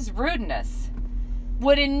his rudeness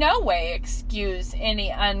would in no way excuse any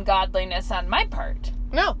ungodliness on my part.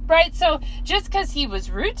 No. Right? So, just because he was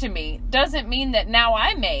rude to me doesn't mean that now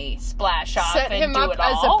I may splash off Set and him do up it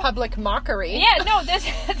all. as a public mockery. Yeah, no, this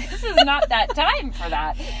is not that time for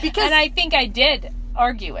that. And I think I did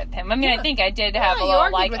argue with him. I mean, I think I did have a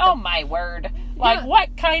little like, oh my word. Like,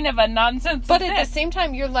 what kind of a nonsense But is at this? the same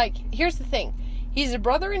time, you're like, here's the thing. He's a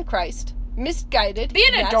brother in Christ, misguided.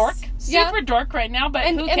 Being a dork. Super dork right now, but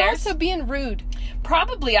who cares? And also being rude.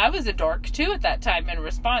 Probably I was a dork, too, at that time in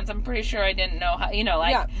response. I'm pretty sure I didn't know how, you know,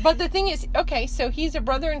 like... Yeah, but the thing is, okay, so he's a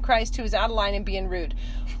brother in Christ who is out of line and being rude.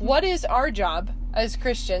 What is our job as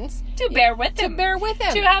Christians? To bear with him. To bear with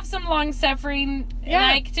him. To have some long-suffering,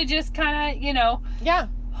 like, to just kind of, you know... Yeah.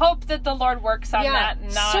 Hope that the Lord works on that.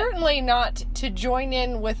 And not, certainly not to join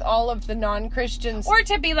in with all of the non-Christians. Or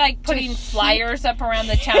to be like putting flyers up around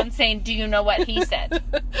the town saying, do you know what he said?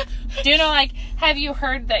 Do you know, like, have you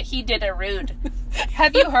heard that he did a rude?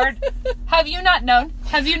 Have you heard? Have you not known?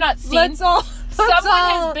 Have you not seen? Someone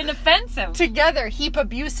has been offensive. Together heap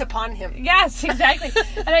abuse upon him. Yes, exactly.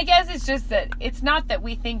 And I guess it's just that it's not that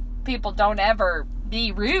we think people don't ever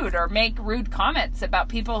be rude or make rude comments about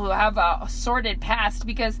people who have a sordid past,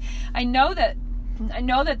 because I know that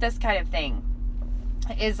this kind of thing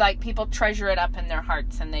is like people treasure it up in their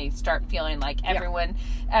hearts and they start feeling like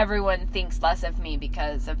everyone thinks less of me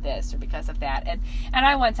because of this or because of that. And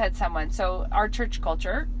I once had someone, so our church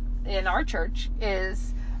culture in our church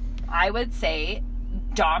is, I would say,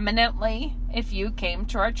 dominantly, if you came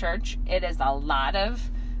to our church, it is a lot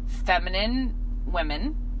of feminine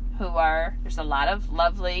women there's a lot of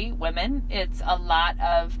lovely women. It's a lot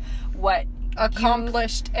of what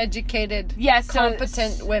accomplished, educated,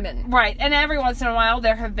 competent women. Right. And every once in a while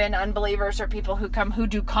there have been unbelievers or people who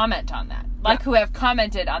do comment on that. Like who have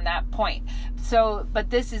commented on that point. So,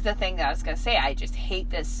 but this is the thing that I was going to say. I just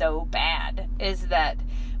hate this so bad, is that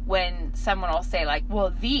when someone will say like,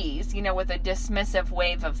 well, these, you know, with a dismissive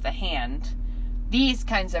wave of the hand, these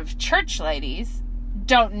kinds of church ladies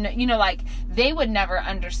don't, you know, like, they would never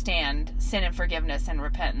understand sin and forgiveness and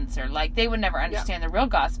repentance, or like they would never understand the real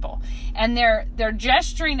gospel, and they're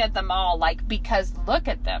gesturing at them all like, because look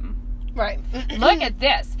at them, right? Look at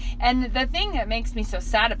this. And the thing that makes me so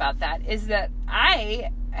sad about that is that I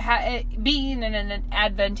being in an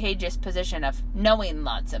advantageous position of knowing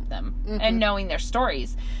lots of them and knowing their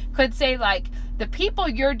stories, could say like, the people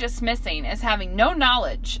you're dismissing as having no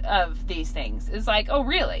knowledge of these things is like, oh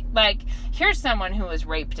really? Like, here's someone who was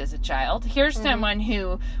raped as a child. Here's someone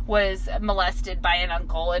who was molested by an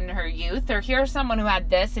uncle in her youth. Or here's someone who had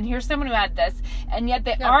this, and here's someone who had this. And yet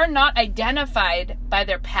they are not identified by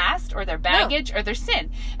their past or their baggage or their sin.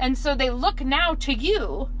 And so they look now to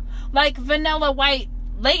you like vanilla white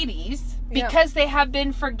ladies, because they have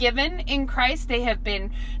been forgiven in Christ. They have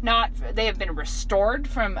been restored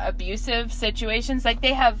from abusive situations. Like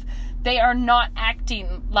they are not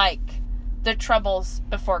acting like the troubles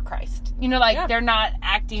before Christ. You know, like, they're not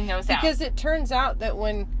acting those out. Because it turns out that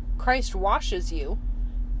when Christ washes you,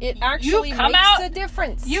 it actually makes a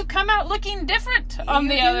difference. You come out looking different on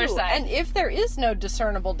the other side. And if there is no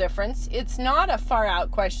discernible difference, it's not a far out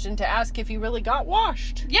question to ask if you really got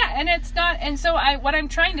washed. Yeah, and it's not. And so what I'm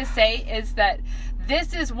trying to say is that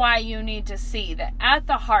this is why you need to see that at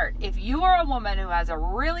the heart, if you are a woman who has a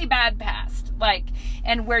really bad past, like,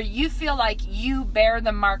 and where you feel like you bear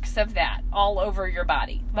the marks of that all over your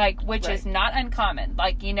body, like, which is not uncommon,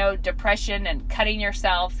 like, you know, depression and cutting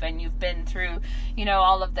yourself, and you've been through, you know,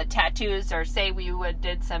 all of the tattoos, or say we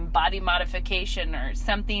did some body modification or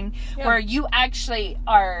something where you actually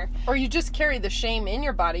are, or you just carry the shame in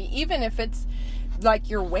your body, even if it's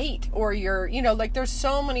like your weight or your, you know, like, there's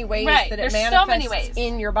so many ways that it manifests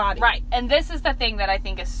in your body. Right. And this is the thing that I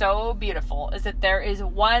think is so beautiful, is that there is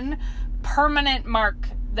one permanent mark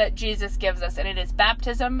that Jesus gives us, and it is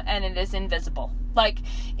baptism, and it is invisible. Like,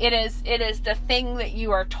 it is the thing that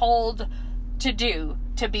you are told to do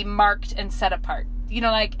to be marked and set apart. You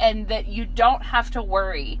know, like, and that you don't have to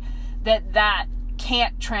worry that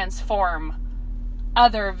can't transform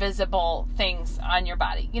other visible things on your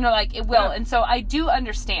body. You know, like, it will. And so I do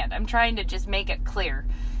understand. I'm trying to just make it clear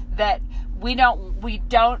that we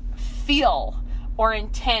don't feel or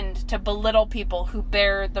intend to belittle people who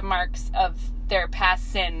bear the marks of their past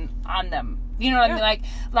sin on them. You know what I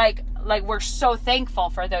mean? Like we're so thankful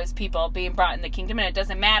for those people being brought in the kingdom, and it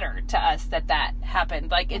doesn't matter to us that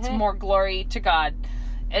happened. Like, it's more glory to God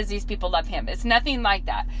as these people love him. It's nothing like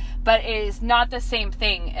that. But it is not the same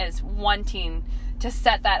thing as wanting to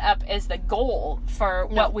set that up as the goal for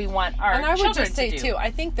what we want our children to do. And I would just say, too,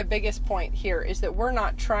 I think the biggest point here is that we're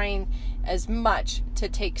not trying as much to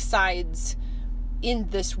take sides in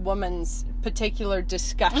this woman's particular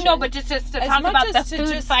discussion. No, but just to talk about the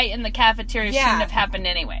food fight in the cafeteria shouldn't have happened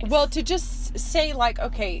anyway. Well, to just say, like,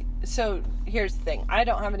 okay, so here's the thing. I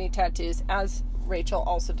don't have any tattoos, as Rachel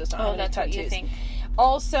also does not have any tattoos. What you think.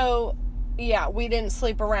 Also, we didn't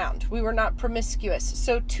sleep around. We were not promiscuous.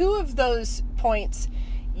 So 2 of those points,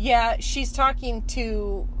 she's talking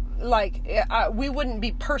to, like, we wouldn't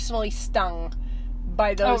be personally stung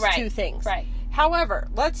by those 2 things. Right. However,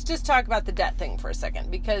 let's just talk about the debt thing for a second,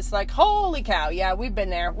 because, like, holy cow, we've been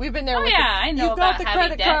there. We've been there. I know. You've got the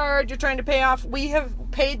credit card. You're trying to pay off. We have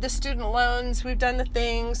paid the student loans. We've done the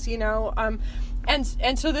things, you know.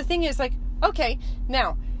 And so the thing is, like, okay,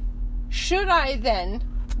 now, should I then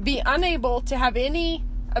be unable to have any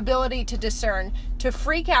ability to discern, to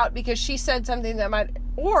freak out because she said something that might,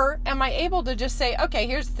 or am I able to just say, okay,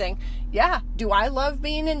 here's the thing. Do I love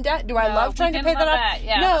being in debt? Do I love trying to pay that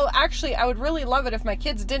off? No, actually, I would really love it if my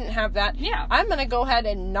kids didn't have that. I'm going to go ahead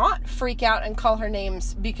and not freak out and call her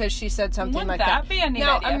names because she said something like that. Wouldn't that be a neat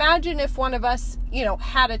idea? Now, imagine if one of us, you know,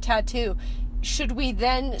 had a tattoo. Should we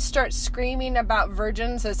then start screaming about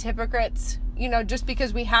virgins as hypocrites? You know, just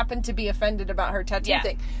because we happen to be offended about her tattoo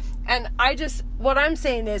thing. And what I'm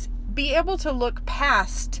saying is, be able to look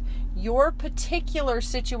past your particular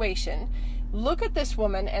situation, look at this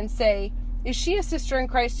woman and say, is she a sister in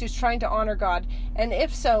Christ who's trying to honor God? And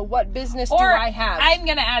if so, what business do I have? I'm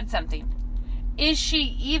going to add something. Is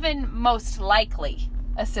she even most likely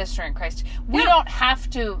a sister in Christ? We don't have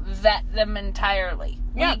to vet them entirely.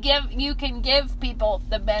 You can give people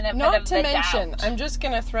the benefit of the doubt. Not to mention, I'm just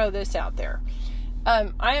going to throw this out there.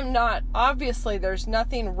 I am not, obviously there's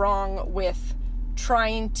nothing wrong with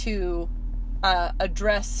trying to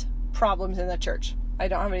address problems in the church. I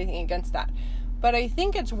don't have anything against that. But I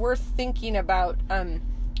think it's worth thinking about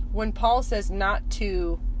when Paul says not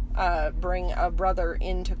to bring a brother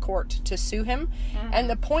into court to sue him. And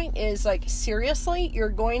the point is, like, seriously, you're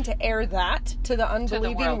going to air that to the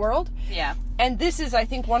unbelieving world? Yeah. And this is, I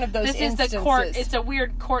think, one of those instances. This is the court. It's a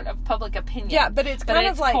weird court of public opinion. Yeah, but it's kind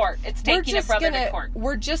of like court. It's taking a brother to court.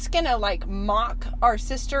 We're just going to, like, mock our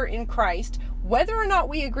sister in Christ, whether or not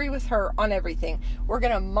we agree with her on everything. We're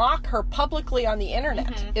going to mock her publicly on the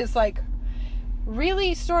internet. Is, like,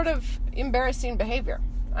 really sort of embarrassing behavior,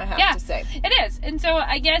 I have to say. It is. And so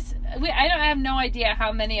I guess I have no idea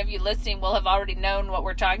how many of you listening will have already known what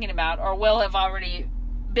we're talking about, or will have already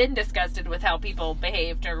been disgusted with how people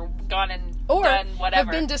behaved, or gone and done whatever.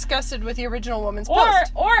 Have been disgusted with the original woman's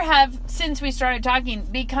post. Or have, since we started talking,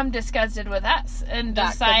 become disgusted with us and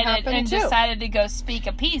decided to go speak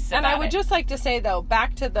a piece about it. And I would just like to say, though,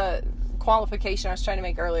 back to the qualification I was trying to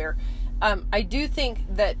make earlier, I do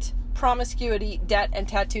think that promiscuity, debt, and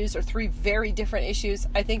tattoos are three very different issues.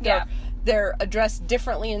 I think they're addressed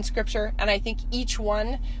differently in Scripture, and I think each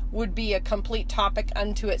one would be a complete topic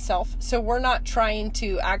unto itself. So we're not trying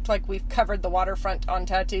to act like we've covered the waterfront on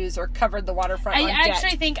tattoos or covered the waterfront on debt. I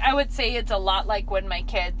actually think I would say it's a lot like when my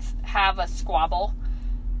kids have a squabble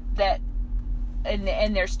that...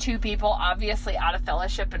 And there's two people obviously out of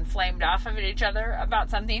fellowship and flamed off of each other about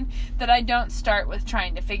something, that I don't start with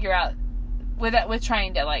trying to figure out, with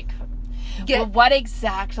trying to like, well, what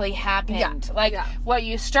exactly happened. What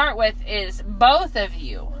you start with is both of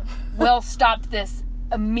you will stop this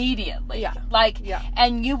immediately.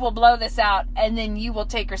 And you will blow this out, and then you will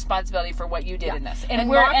take responsibility for what you did in this. And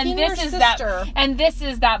this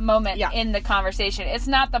is that moment in the conversation. It's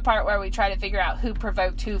not the part where we try to figure out who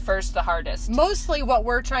provoked who first the hardest. Mostly what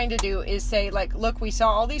we're trying to do is say, like, look, we saw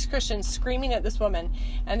all these Christians screaming at this woman,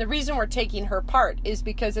 and the reason we're taking her part is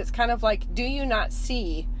because it's kind of like, do you not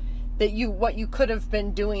see that what you could have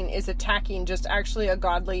been doing is attacking just actually a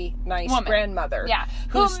godly, nice woman, grandmother.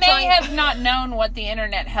 Who may have not known what the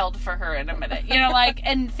internet held for her in a minute.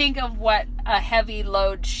 And think of what a heavy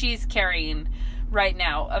load she's carrying right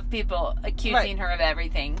now of people accusing her of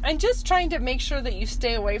everything. And just trying to make sure that you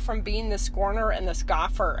stay away from being the scorner and the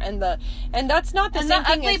scoffer and that's not the same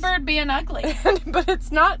thing as... ugly bird being ugly. But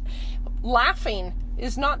it's not... Laughing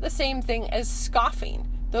is not the same thing as scoffing.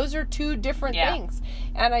 Those are two different things.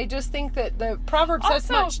 And I just think that the Proverbs has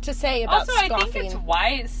much to say about scoffing. I think it's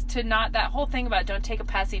wise to not... That whole thing about don't take a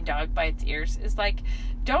passing dog by its ears is like,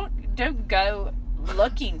 don't go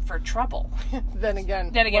looking for trouble. Then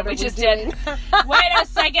again, we just did. Wait a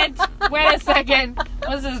second.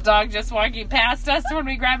 Was this dog just walking past us when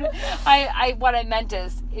we grabbed it? What I meant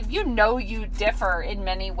is, if you know you differ in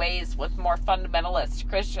many ways with more fundamentalist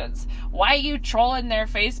Christians, why are you trolling their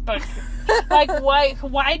Facebook? Like,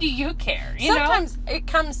 why do you care? Sometimes it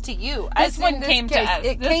comes to you. This one came to us.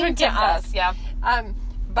 It came to us. Yeah.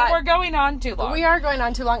 But we're going on too long. We are going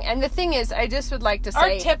on too long. And the thing is, I just would like to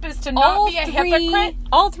say... Our tip is to not be a hypocrite.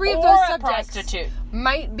 All three of those subjects prostitute.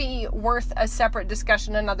 Might be worth a separate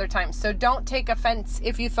discussion another time. So don't take offense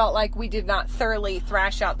if you felt like we did not thoroughly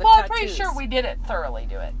thrash out the tattoos. I'm pretty sure we didn't thoroughly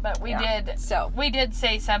do it. But we did. So we did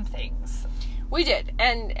say some things. We did.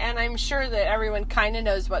 And I'm sure that everyone kind of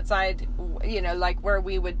knows what side, like where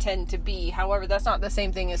we would tend to be. However, that's not the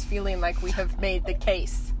same thing as feeling like we have made the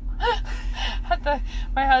case.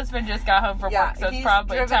 My husband just got home from work, so it's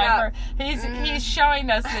probably time for... He's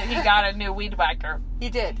showing us that he got a new weed whacker.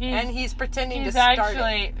 He did, and he's pretending to start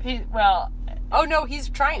it. Oh no, he's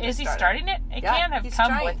trying to start it. Is he starting it? It can't have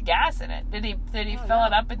come with gas in it. Did he fill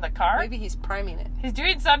it up in the car? Maybe he's priming it. He's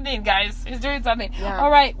doing something, guys. He's doing something. Yeah.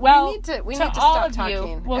 All right, well, we need to stop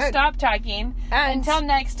talking. We'll stop talking. And until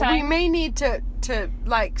next time. We may need to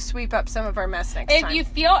sweep up some of our mess next time. If you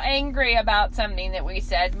feel angry about something that we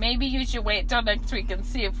said, maybe you should wait till next week and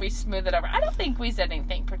see if we smooth it over. I don't think we said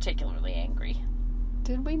anything particularly angry.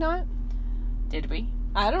 Did we not? Did we?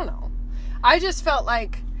 I don't know. I just felt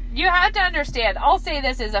like... You have to understand, I'll say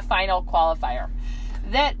this as a final qualifier,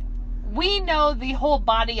 that we know the whole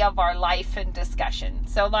body of our life and discussion.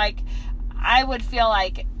 So, I would feel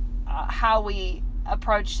like how we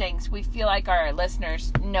approach things, we feel like our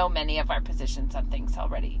listeners know many of our positions on things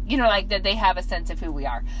already. That they have a sense of who we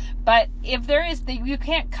are. But if there is, you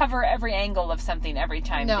can't cover every angle of something every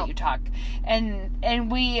time that you talk.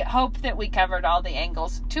 And we hope that we covered all the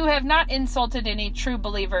angles, to have not insulted any true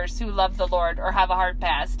believers who love the Lord or have a hard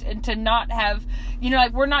past, and to not have,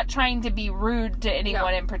 we're not trying to be rude to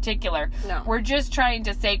anyone in particular. No. We're just trying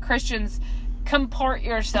to say, Christians, comport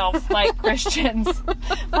yourself like Christians.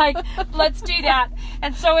 Let's do that.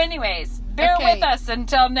 And so anyways, bear with us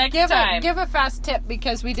until next time. Give a fast tip,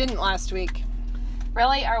 because we didn't last week.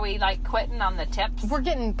 Really? Are we quitting on the tips? We're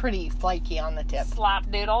getting pretty flaky on the tips. Slap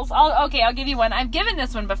noodles. I'll give you one. I've given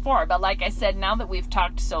this one before, but like I said, now that we've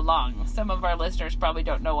talked so long, some of our listeners probably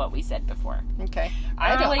don't know what we said before. Okay.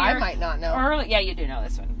 I might not know. Yeah, you do know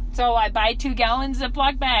this one. So I buy 2 gallon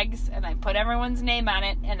Ziploc bags, and I put everyone's name on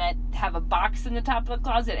it, and I have a box in the top of the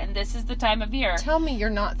closet, and this is the time of year. Tell me you're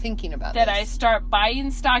not thinking about that I start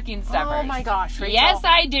buying stocking stuffers. Oh my gosh, Rachel. Yes,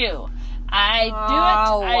 I do.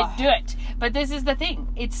 I do it. But this is the thing.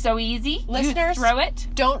 It's so easy. Listeners, you throw it.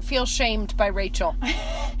 Don't feel shamed by Rachel.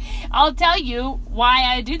 I'll tell you why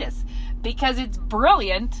I do this. Because it's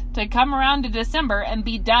brilliant to come around to December and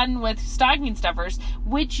be done with stocking stuffers,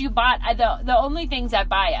 which you bought. The only things I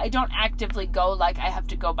buy, I don't actively go I have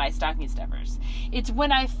to go buy stocking stuffers. It's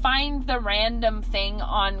when I find the random thing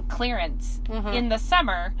on clearance in the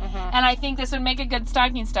summer, and I think this would make a good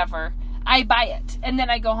stocking stuffer, I buy it. And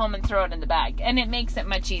then I go home and throw it in the bag. And it makes it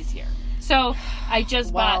much easier. So I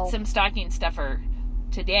just Wow. bought some stocking stuffer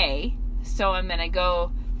today, so I'm going to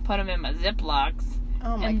go put them in my Ziplocs.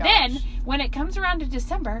 Oh my and gosh. then, when it comes around to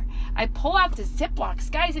December, I pull out the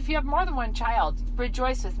Ziplocs. Guys, if you have more than one child,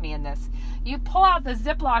 rejoice with me in this. You pull out the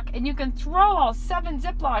Ziploc, and you can throw all 7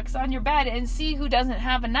 Ziplocs on your bed and see who doesn't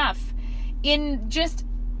have enough in just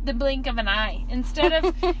the blink of an eye. Instead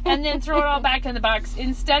of, and then throw it all back in the box.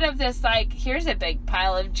 Instead of this, like, here's a big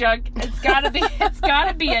pile of junk. It's gotta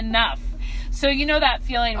be enough. So you know that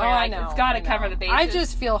feeling where I like, know, it's gotta I know. cover the bases. I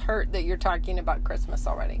just feel hurt that you're talking about Christmas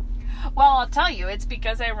already. Well, I'll tell you, it's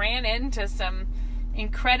because I ran into some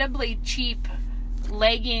incredibly cheap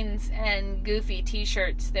leggings and goofy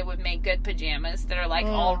t-shirts that would make good pajamas that are like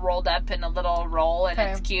all rolled up in a little roll, and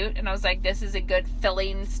it's cute. And I was like, this is a good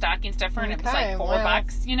filling stocking stuffer, and it was like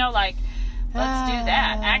 $4. You know, like, let's do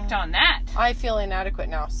that. Act on that. I feel inadequate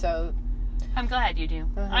now, so I'm glad you do.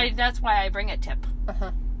 That's why I bring a tip.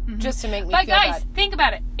 Just to make me But feel guys, bad. think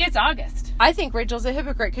about it. It's August. I think Rachel's a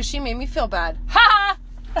hypocrite because she made me feel bad. Ha!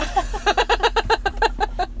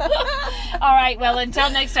 All right, well, until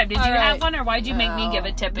next time. Did you have one, or why'd you make me give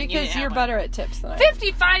a tip? Because you're better at tips than I am.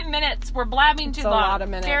 55 minutes. We're blabbing too long. a lot of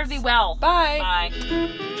minutes. Fare thee well. Bye. Bye.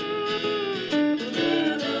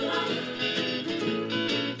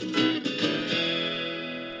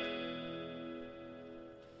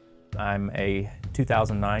 I'm a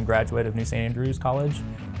 2009 graduate of New St. Andrews College,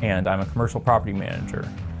 and I'm a commercial property manager.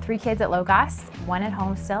 3 kids at Logos, 1 at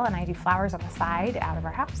home still, and I do flowers on the side out of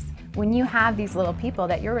our house. When you have these little people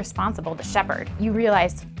that you're responsible to shepherd, you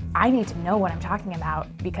realize I need to know what I'm talking about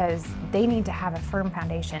because they need to have a firm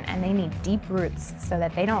foundation and they need deep roots so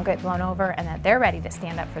that they don't get blown over and that they're ready to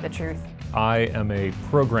stand up for the truth. I am a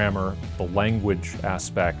programmer. The language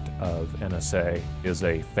aspect of NSA is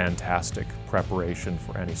a fantastic preparation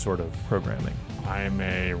for any sort of programming. I'm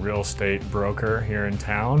a real estate broker here in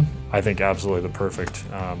town. I think absolutely the perfect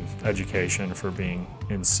education for being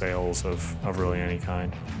in sales of really any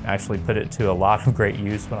kind. I actually put it to a lot of great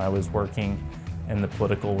use when I was working in the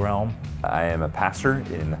political realm. I am a pastor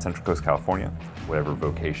in Central Coast, California. Whatever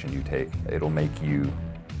vocation you take, it'll make you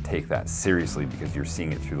take that seriously because you're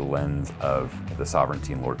seeing it through the lens of the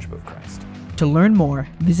sovereignty and lordship of Christ. To learn more,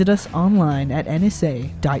 visit us online at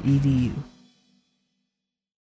nsa.edu.